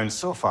let us down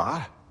so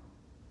far.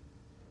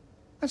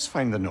 Let's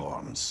find the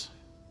Norns.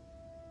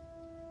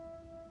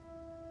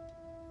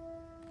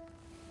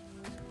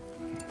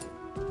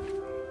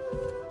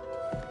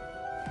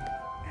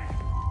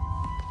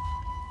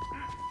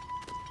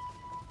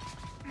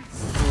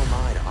 Who am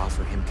I to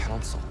offer him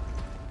counsel?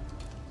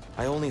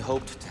 I only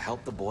hoped to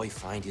help the boy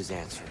find his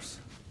answers.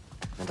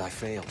 And I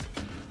failed.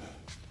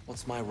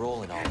 What's my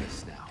role in all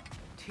this now?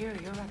 Tyr,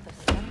 you're at the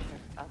center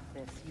of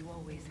this. You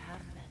always have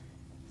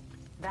been.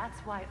 That's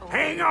why Odin...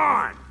 Hang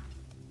on!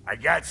 I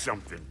got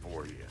something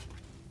for you.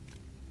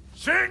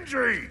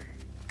 Sindri!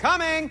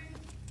 Coming!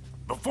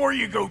 Before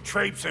you go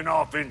traipsing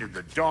off into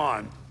the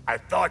dawn, I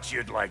thought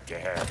you'd like to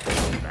have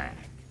this back.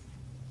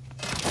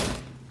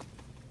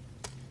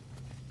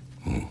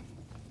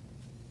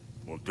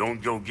 Well,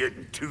 don't go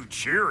getting too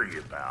cheery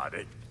about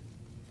it.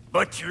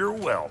 But you're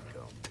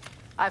welcome.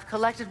 I've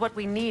collected what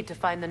we need to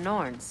find the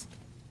Norns.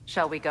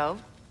 Shall we go?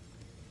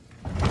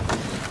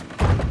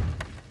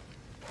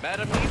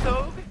 Madam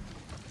Neathog?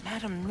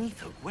 Madam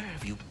Neathog, where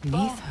have you been?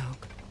 Neathog.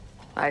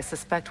 I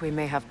suspect we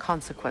may have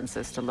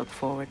consequences to look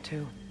forward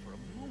to.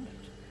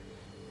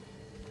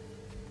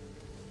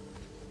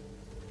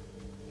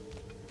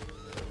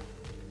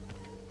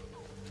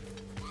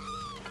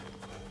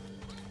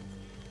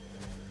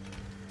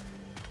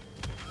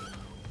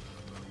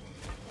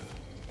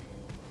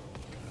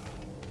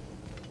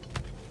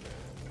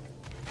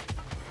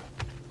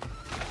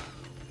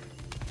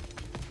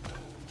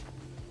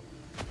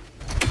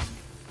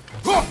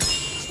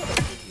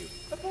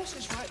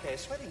 here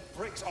sweating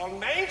bricks on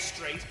Main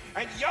Street,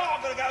 and you're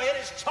gonna go hit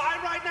his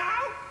time right now?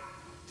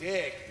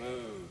 Dick,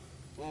 move.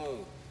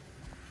 Move.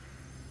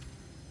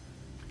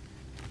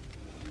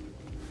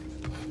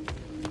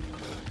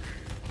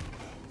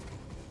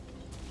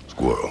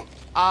 Squirrel.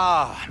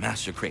 Ah,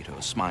 Master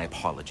Kratos, my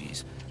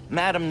apologies.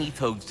 Madame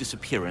Nithog's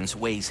disappearance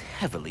weighs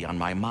heavily on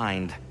my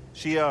mind.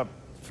 She a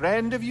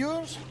friend of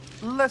yours?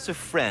 Less a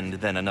friend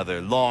than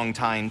another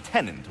longtime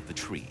tenant of the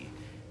tree.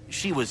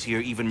 She was here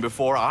even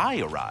before I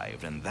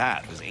arrived, and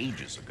that was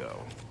ages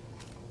ago.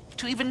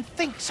 To even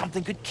think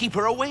something could keep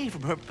her away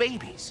from her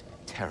babies.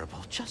 Terrible,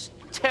 just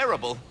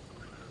terrible.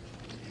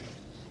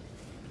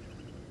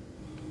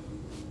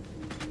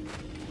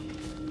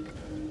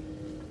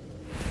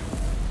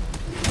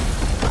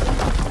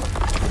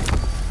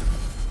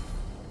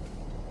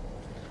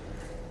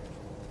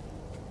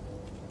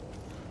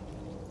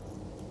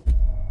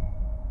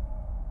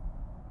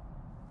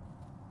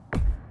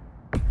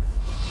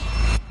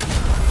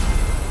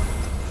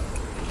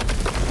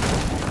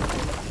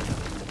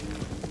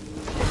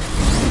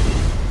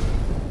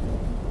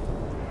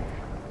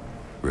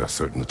 We are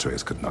certain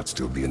Atreus could not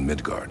still be in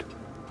Midgard.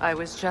 I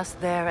was just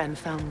there and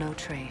found no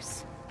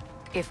trace.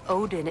 If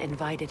Odin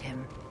invited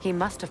him, he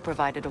must have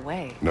provided a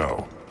way.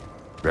 No,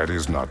 that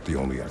is not the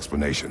only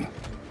explanation.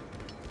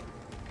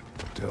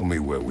 Tell me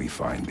where we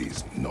find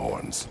these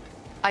Norns.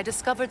 I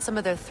discovered some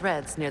of their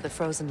threads near the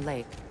frozen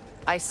lake.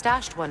 I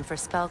stashed one for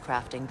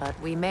spellcrafting, but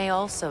we may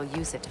also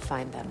use it to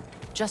find them.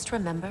 Just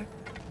remember,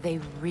 they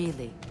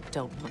really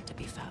don't want to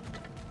be found.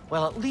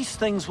 Well, at least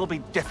things will be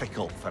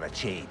difficult for a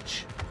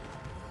change.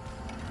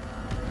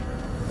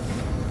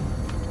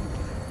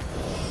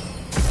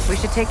 We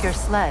should take your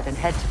sled and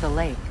head to the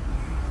lake.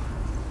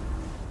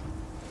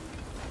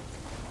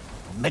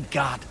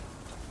 Midgard.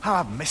 How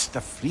I've missed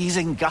the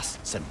freezing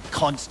gusts and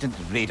constant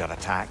raider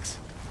attacks.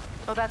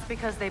 Oh, that's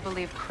because they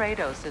believe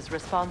Kratos is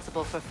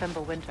responsible for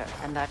Fimbulwinter,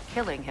 and that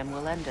killing him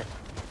will end it.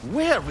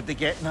 Where would they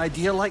get an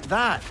idea like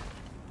that?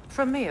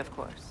 From me, of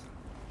course.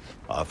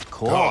 Of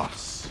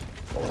course.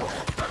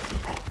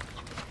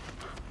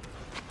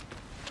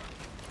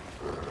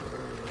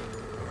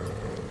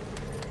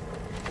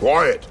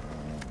 Quiet!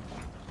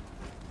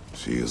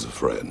 She is a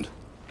friend.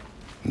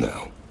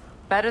 Now.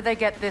 Better they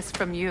get this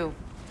from you.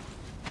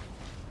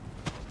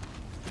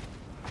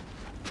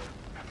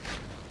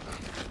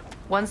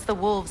 Once the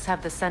wolves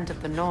have the scent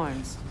of the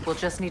Norns, we'll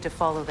just need to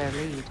follow their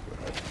lead.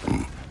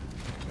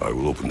 I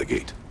will open the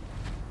gate.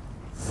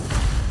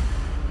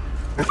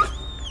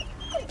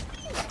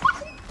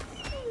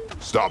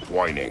 Stop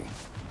whining.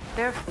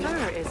 Their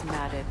fur is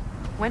matted.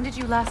 When did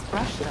you last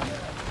brush them?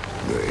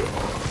 They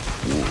are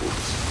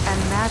wolves.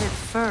 And matted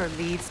fur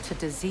leads to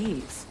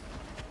disease.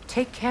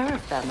 Take care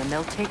of them, and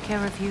they'll take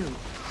care of you.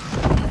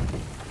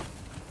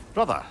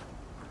 Brother,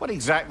 what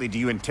exactly do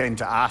you intend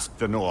to ask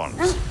the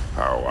Norns?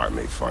 How I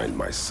may find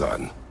my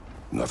son.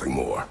 Nothing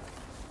more.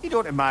 You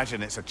don't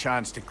imagine it's a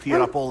chance to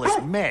clear up all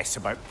this mess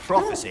about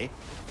prophecy?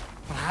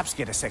 Perhaps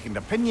get a second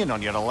opinion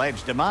on your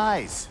alleged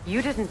demise.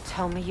 You didn't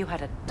tell me you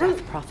had a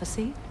death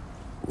prophecy?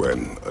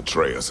 When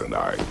Atreus and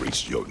I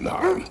reached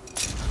Jotunheim,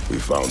 we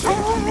found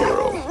in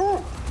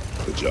Nero,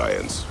 the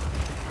giants.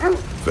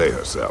 Faye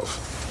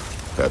herself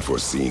had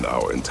foreseen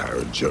our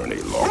entire journey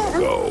long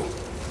ago.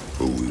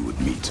 Who we would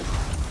meet,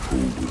 who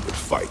we would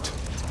fight.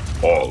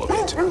 All of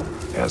it,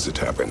 as it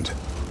happened.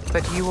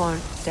 But you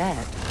aren't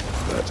dead.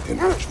 That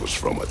image was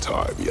from a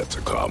time yet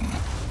to come.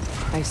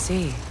 I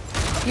see.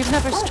 You've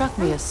never struck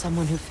me as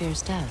someone who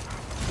fears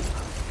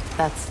death.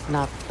 That's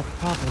not the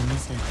problem,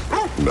 is it?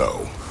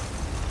 No.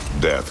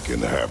 Death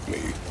can have me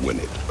when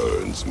it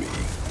earns me.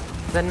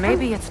 Then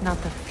maybe it's not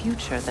the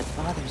future that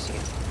bothers you.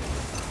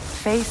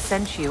 Faye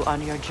sent you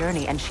on your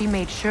journey, and she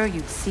made sure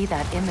you'd see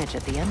that image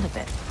at the end of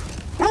it.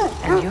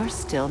 And you're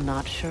still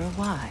not sure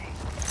why.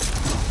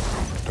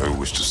 I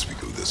wish to speak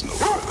of this no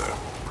further.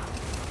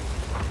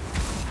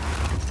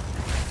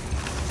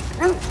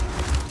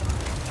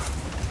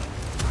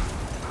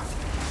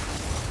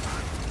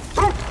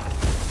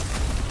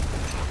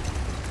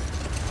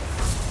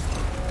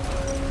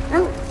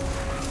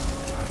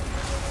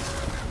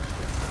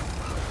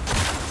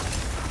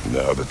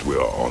 Now that we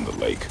are on the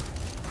lake,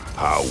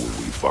 how will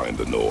we find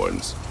the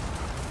Norns?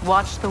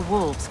 Watch the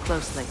wolves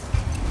closely.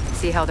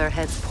 See how their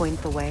heads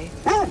point the way?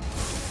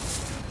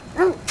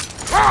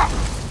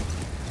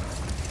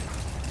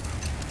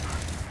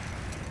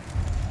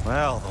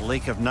 Well, the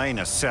Lake of Nine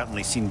has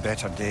certainly seen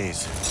better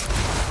days.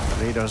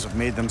 The raiders have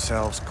made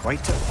themselves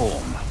quite at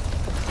home.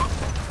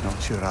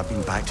 Not sure I've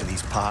been back to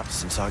these parts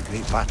since our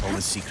great battle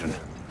with Seekron.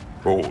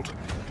 Hold.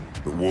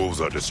 The wolves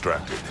are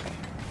distracted.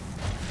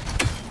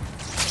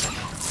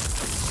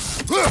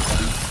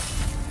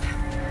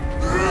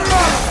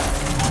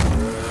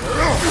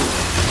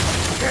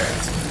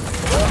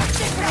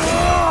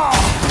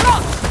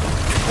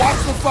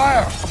 Watch the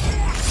fire!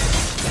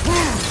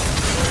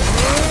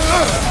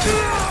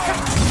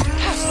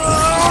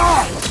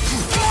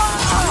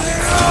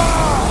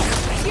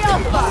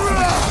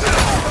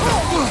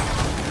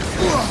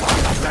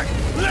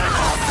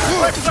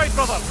 Left side,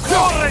 brother! Go,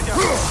 Ranger!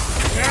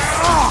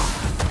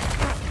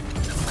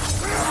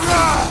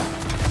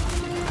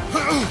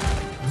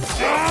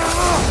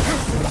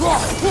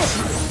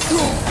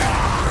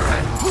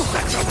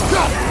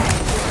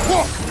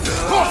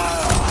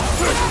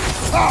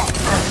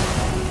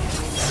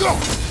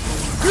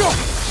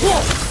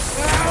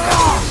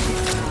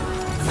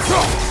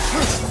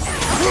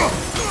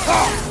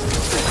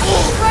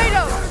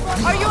 Kratos,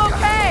 are you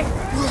okay?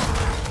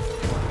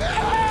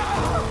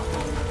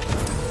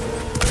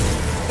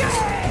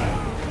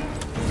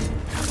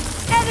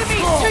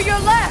 Enemies to your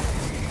left!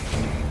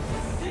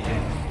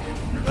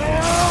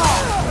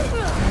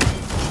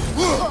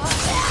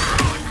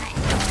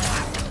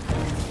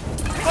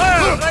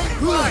 Fire! Right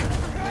flank!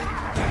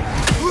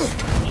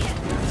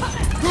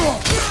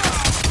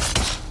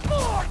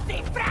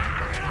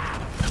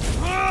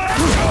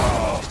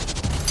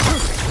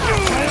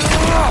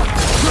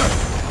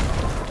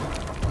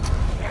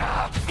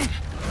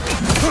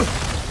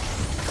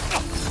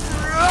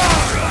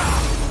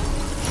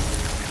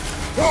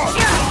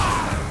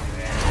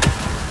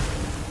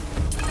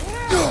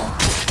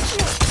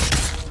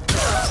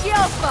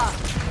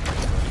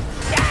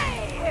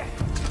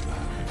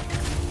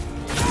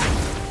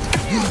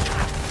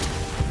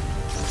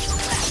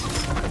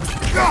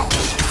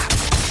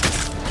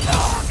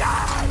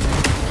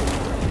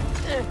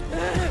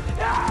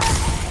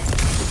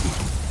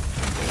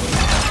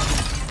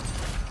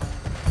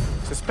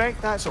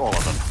 Suspect that's all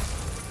of them.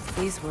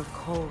 These were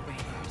coal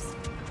raiders.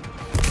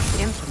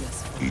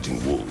 Infamous.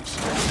 Eating wolves.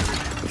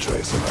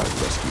 Atreus and I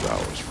rescued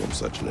ours from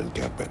such an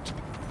encampment.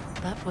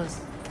 That was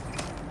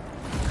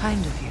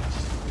kind of you.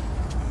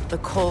 The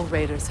coal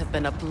raiders have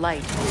been a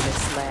blight on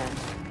this land.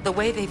 The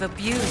way they've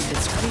abused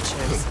its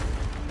creatures.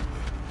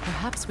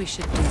 Perhaps we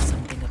should do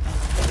something about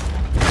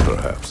it.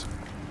 Perhaps.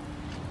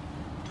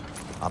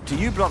 Up to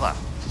you, brother.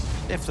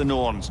 If the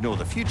Norns know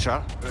the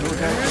future, no doubt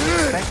they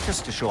expect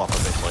us to show up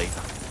a bit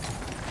later.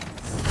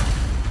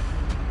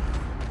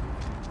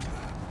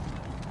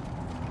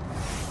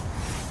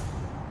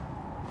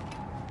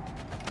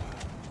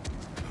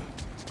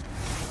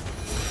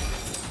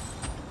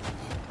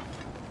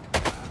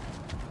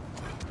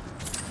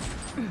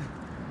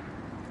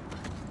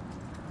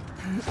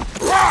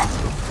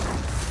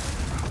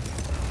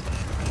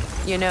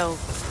 You know,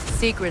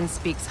 Sigrun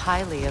speaks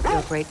highly of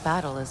your great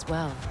battle as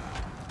well.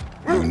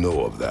 You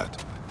know of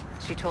that.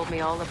 She told me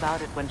all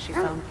about it when she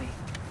found me.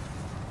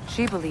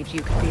 She believed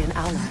you could be an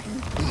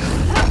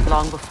ally.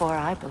 Long before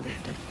I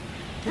believed it.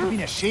 You'd have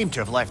been ashamed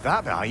to have left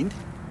that behind.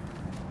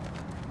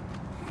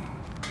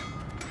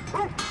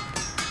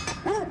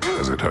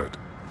 Does it hurt?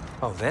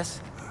 Oh, this?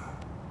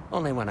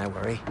 Only when I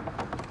worry.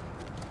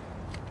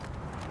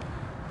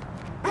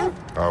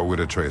 How would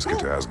Atreus get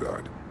to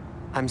Asgard?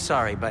 I'm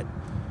sorry, but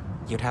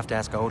you'd have to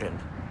ask Odin.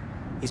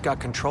 He's got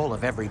control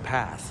of every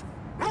path.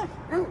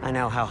 I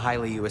know how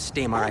highly you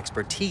esteem our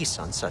expertise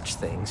on such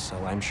things, so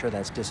I'm sure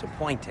that's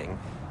disappointing.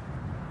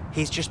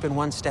 He's just been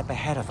one step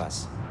ahead of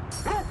us.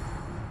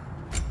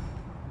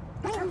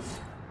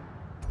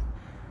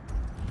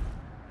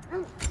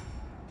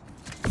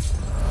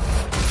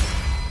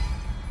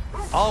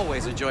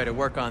 Always a joy to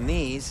work on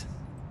these.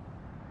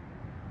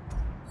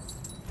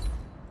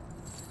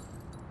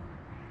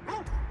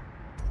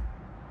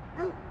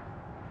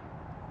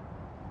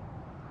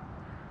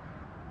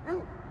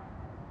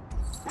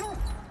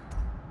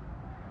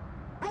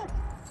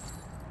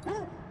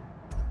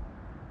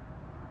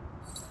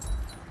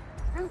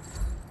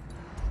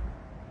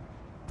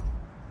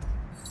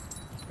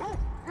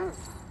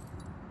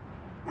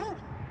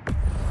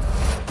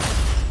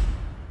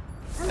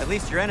 At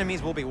least your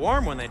enemies will be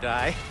warm when they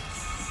die.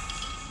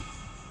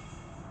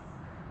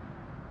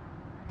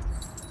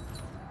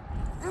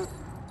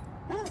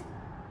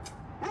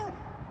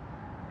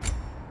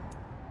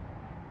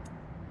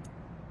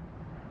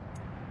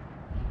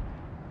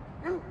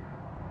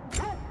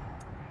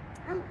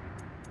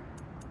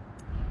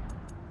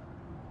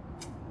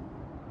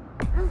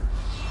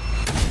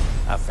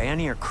 A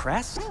Vanir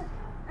crest?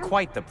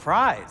 Quite the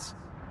prize.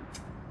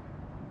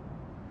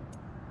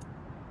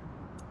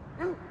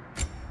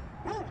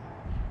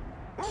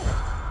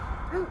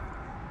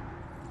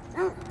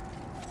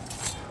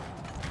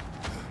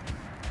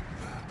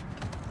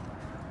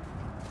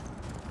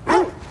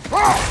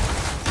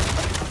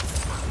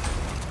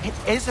 It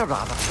is a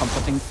rather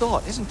comforting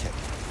thought, isn't it?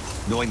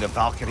 Knowing the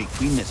Valkyrie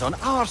Queen is on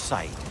our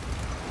side.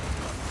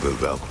 The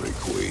Valkyrie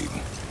Queen.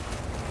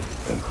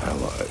 An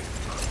ally.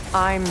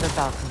 I'm the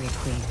Valkyrie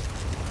Queen,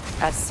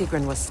 as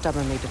Sigrun was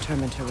stubbornly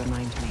determined to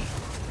remind me.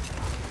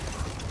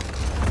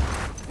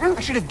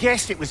 I should have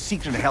guessed it was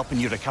Sigrun helping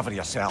you recover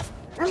yourself.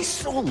 He's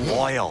so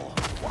loyal,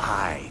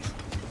 wise,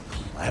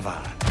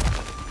 clever,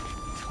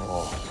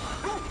 tall.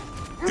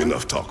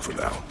 Enough talk for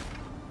now.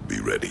 Be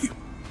ready.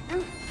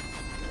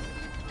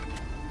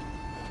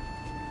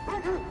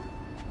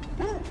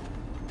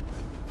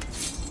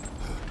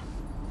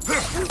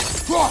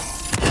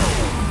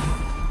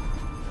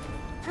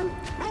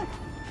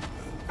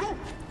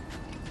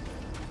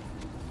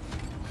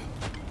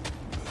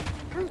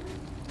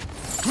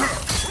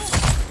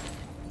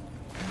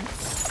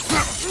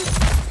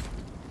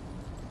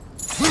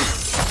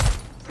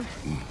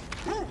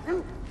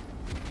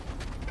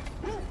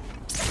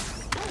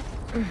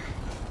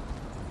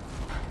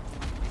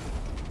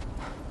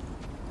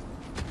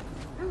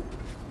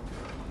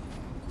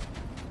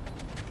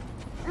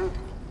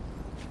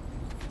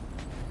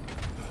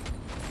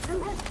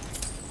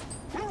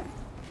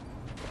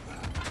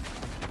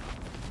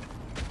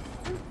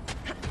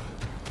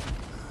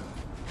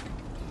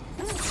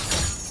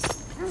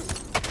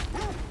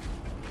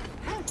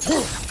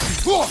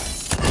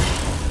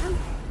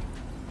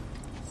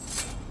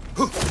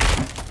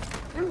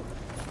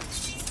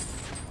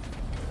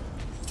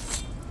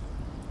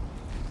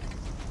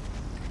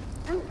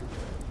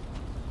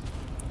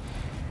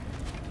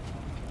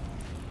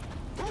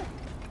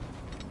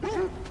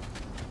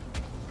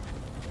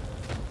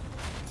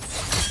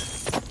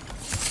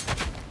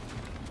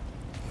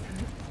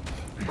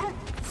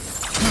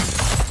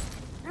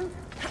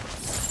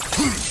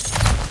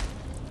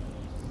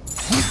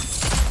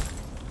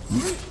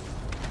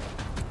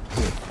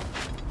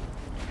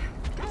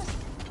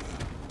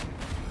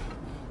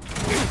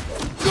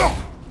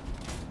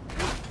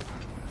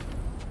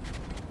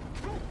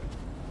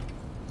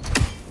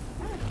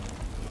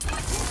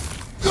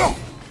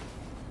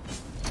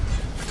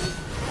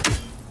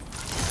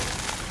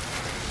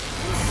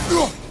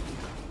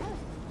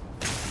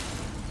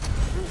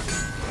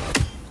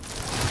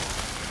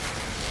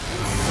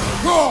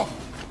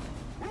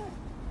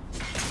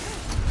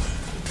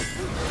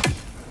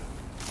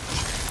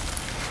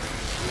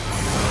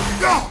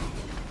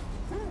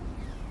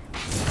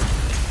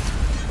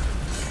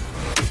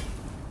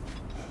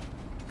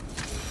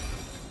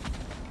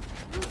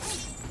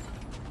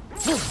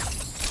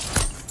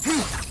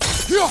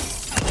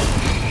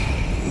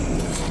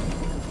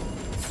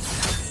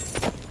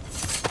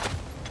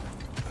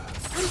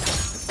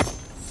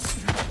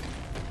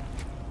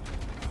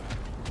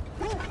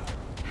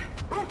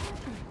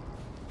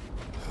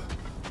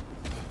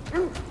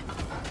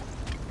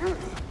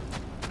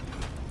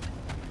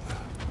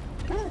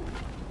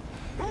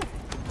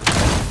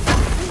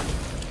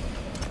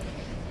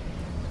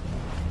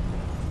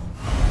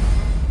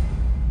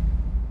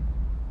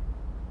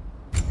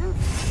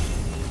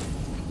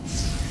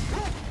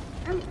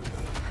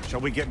 Shall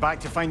we get back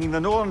to finding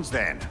the Norns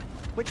then?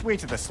 Which way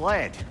to the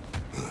sled?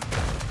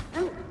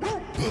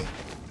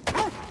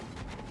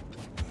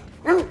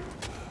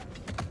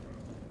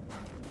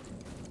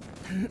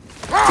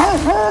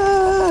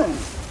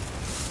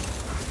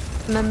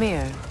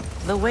 Mimir,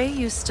 the way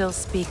you still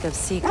speak of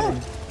Seeker,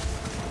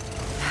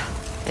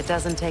 it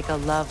doesn't take a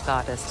love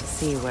goddess to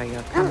see where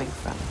you're coming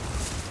from.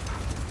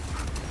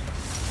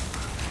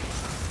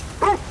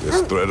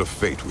 This thread of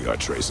fate we are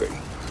tracing.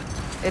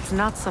 It's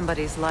not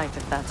somebody's life,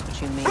 if that's what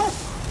you mean.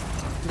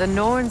 The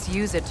Norns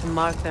use it to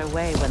mark their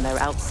way when they're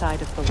outside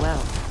of the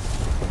well.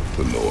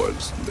 The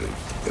Norns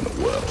live in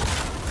a well.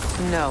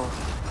 No.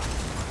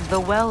 The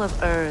Well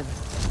of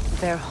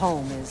Earth, their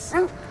home, is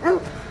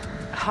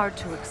hard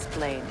to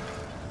explain.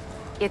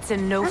 It's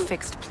in no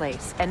fixed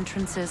place.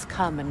 Entrances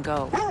come and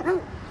go.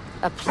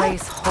 A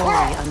place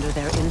wholly under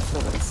their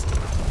influence,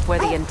 where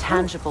the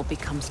intangible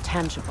becomes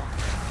tangible.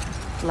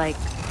 Like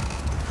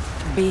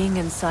being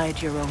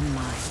inside your own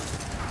mind.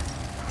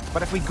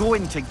 But if we go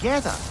in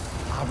together,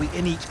 are we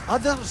in each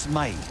other's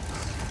mind?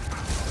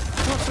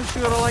 Not so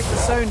sure I like the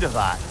sound of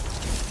that.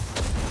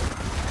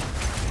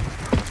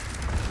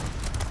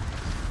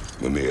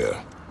 Mimir,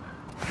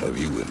 have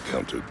you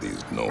encountered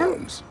these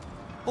Norns?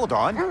 Hold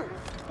on.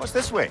 What's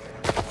this way?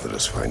 Let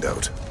us find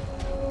out.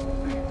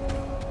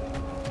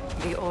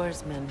 The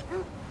oarsmen.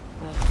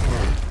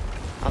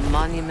 A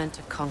monument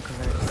to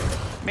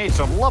conquerors. Made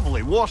some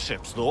lovely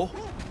warships, though.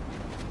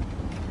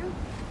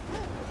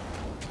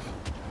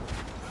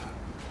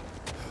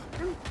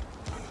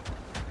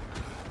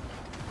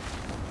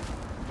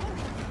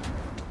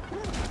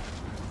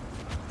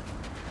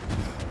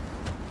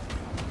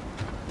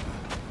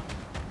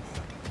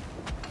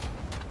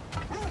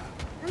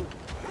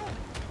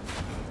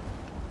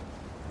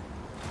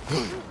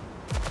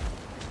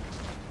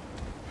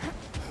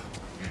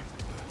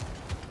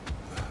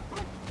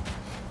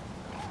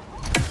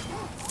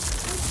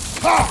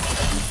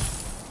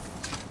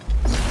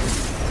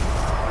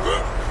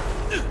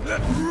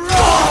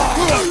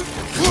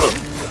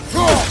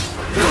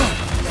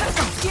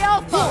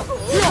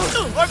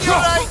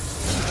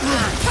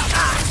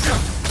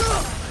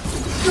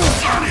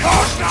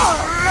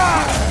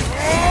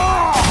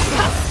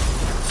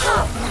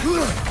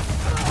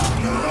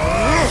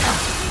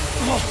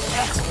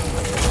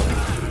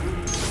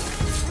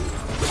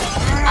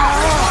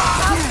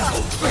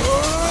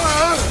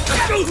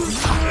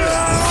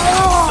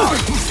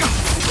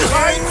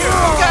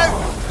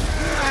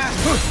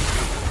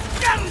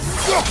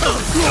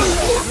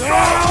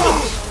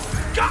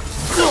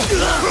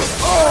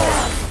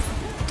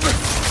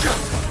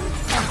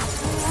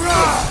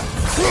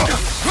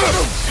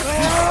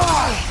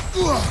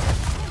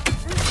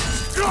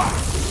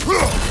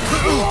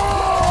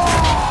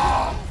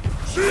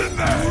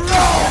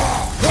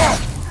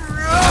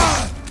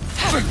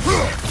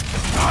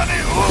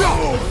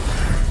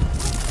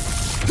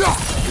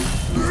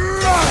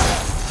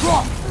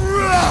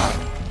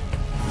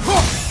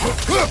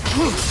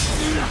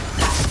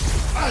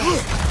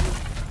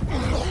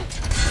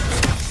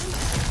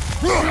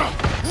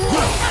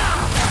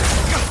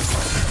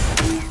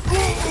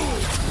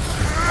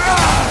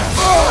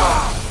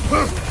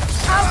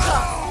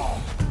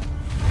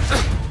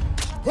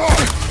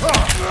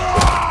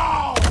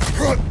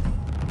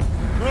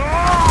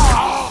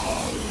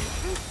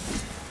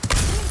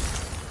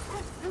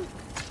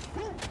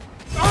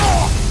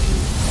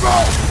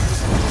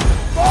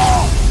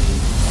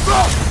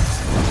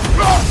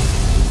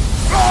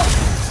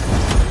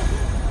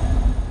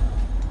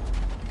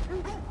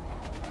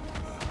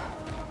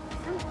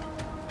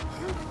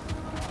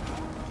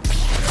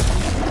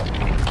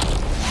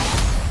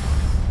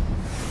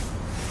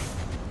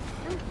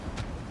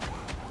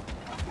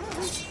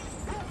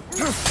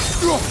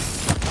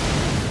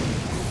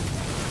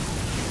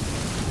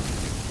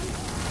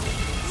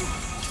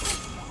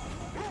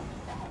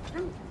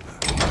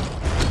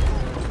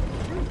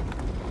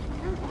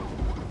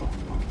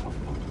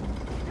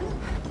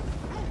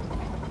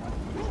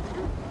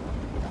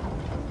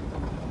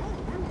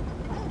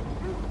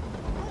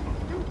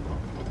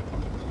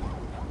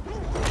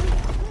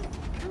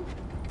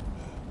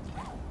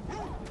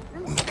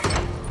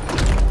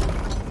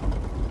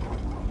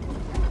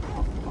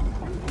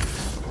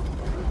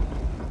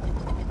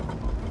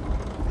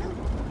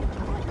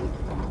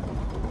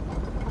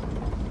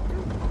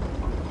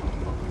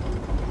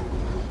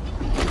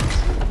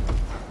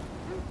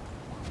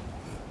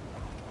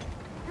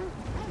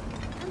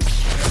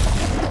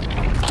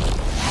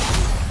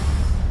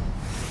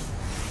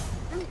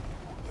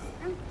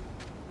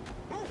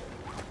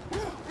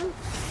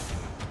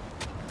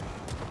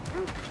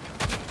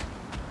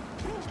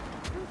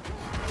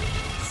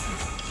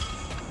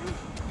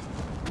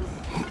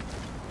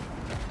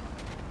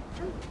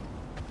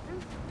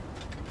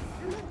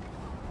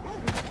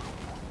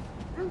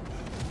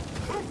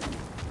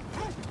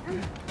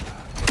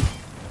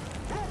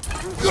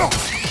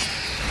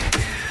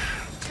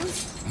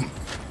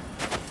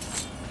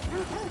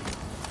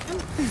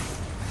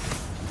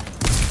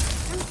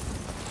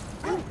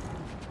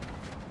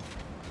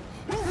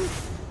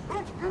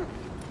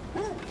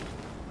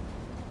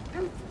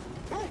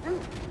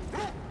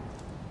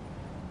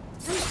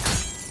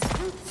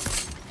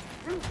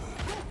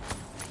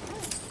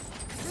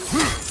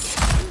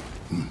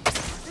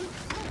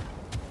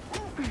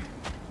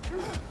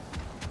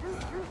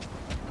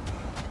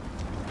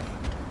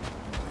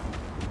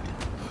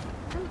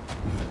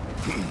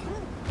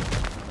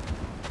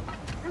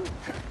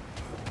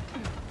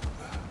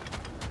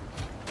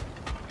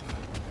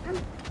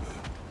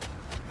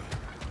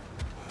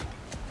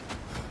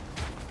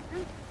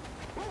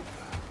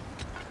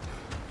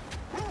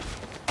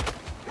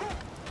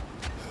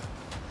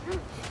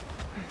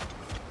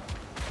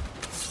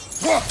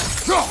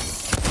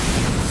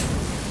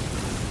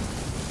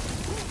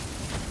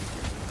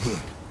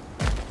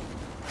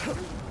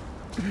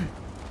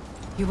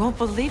 You won't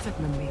believe it,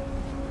 Mimir.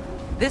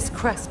 This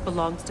crest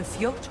belongs to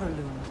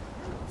Fjotorlund.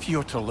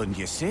 Fjotorlund,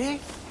 you say?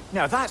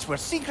 Now that's where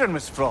Sigrun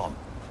was from.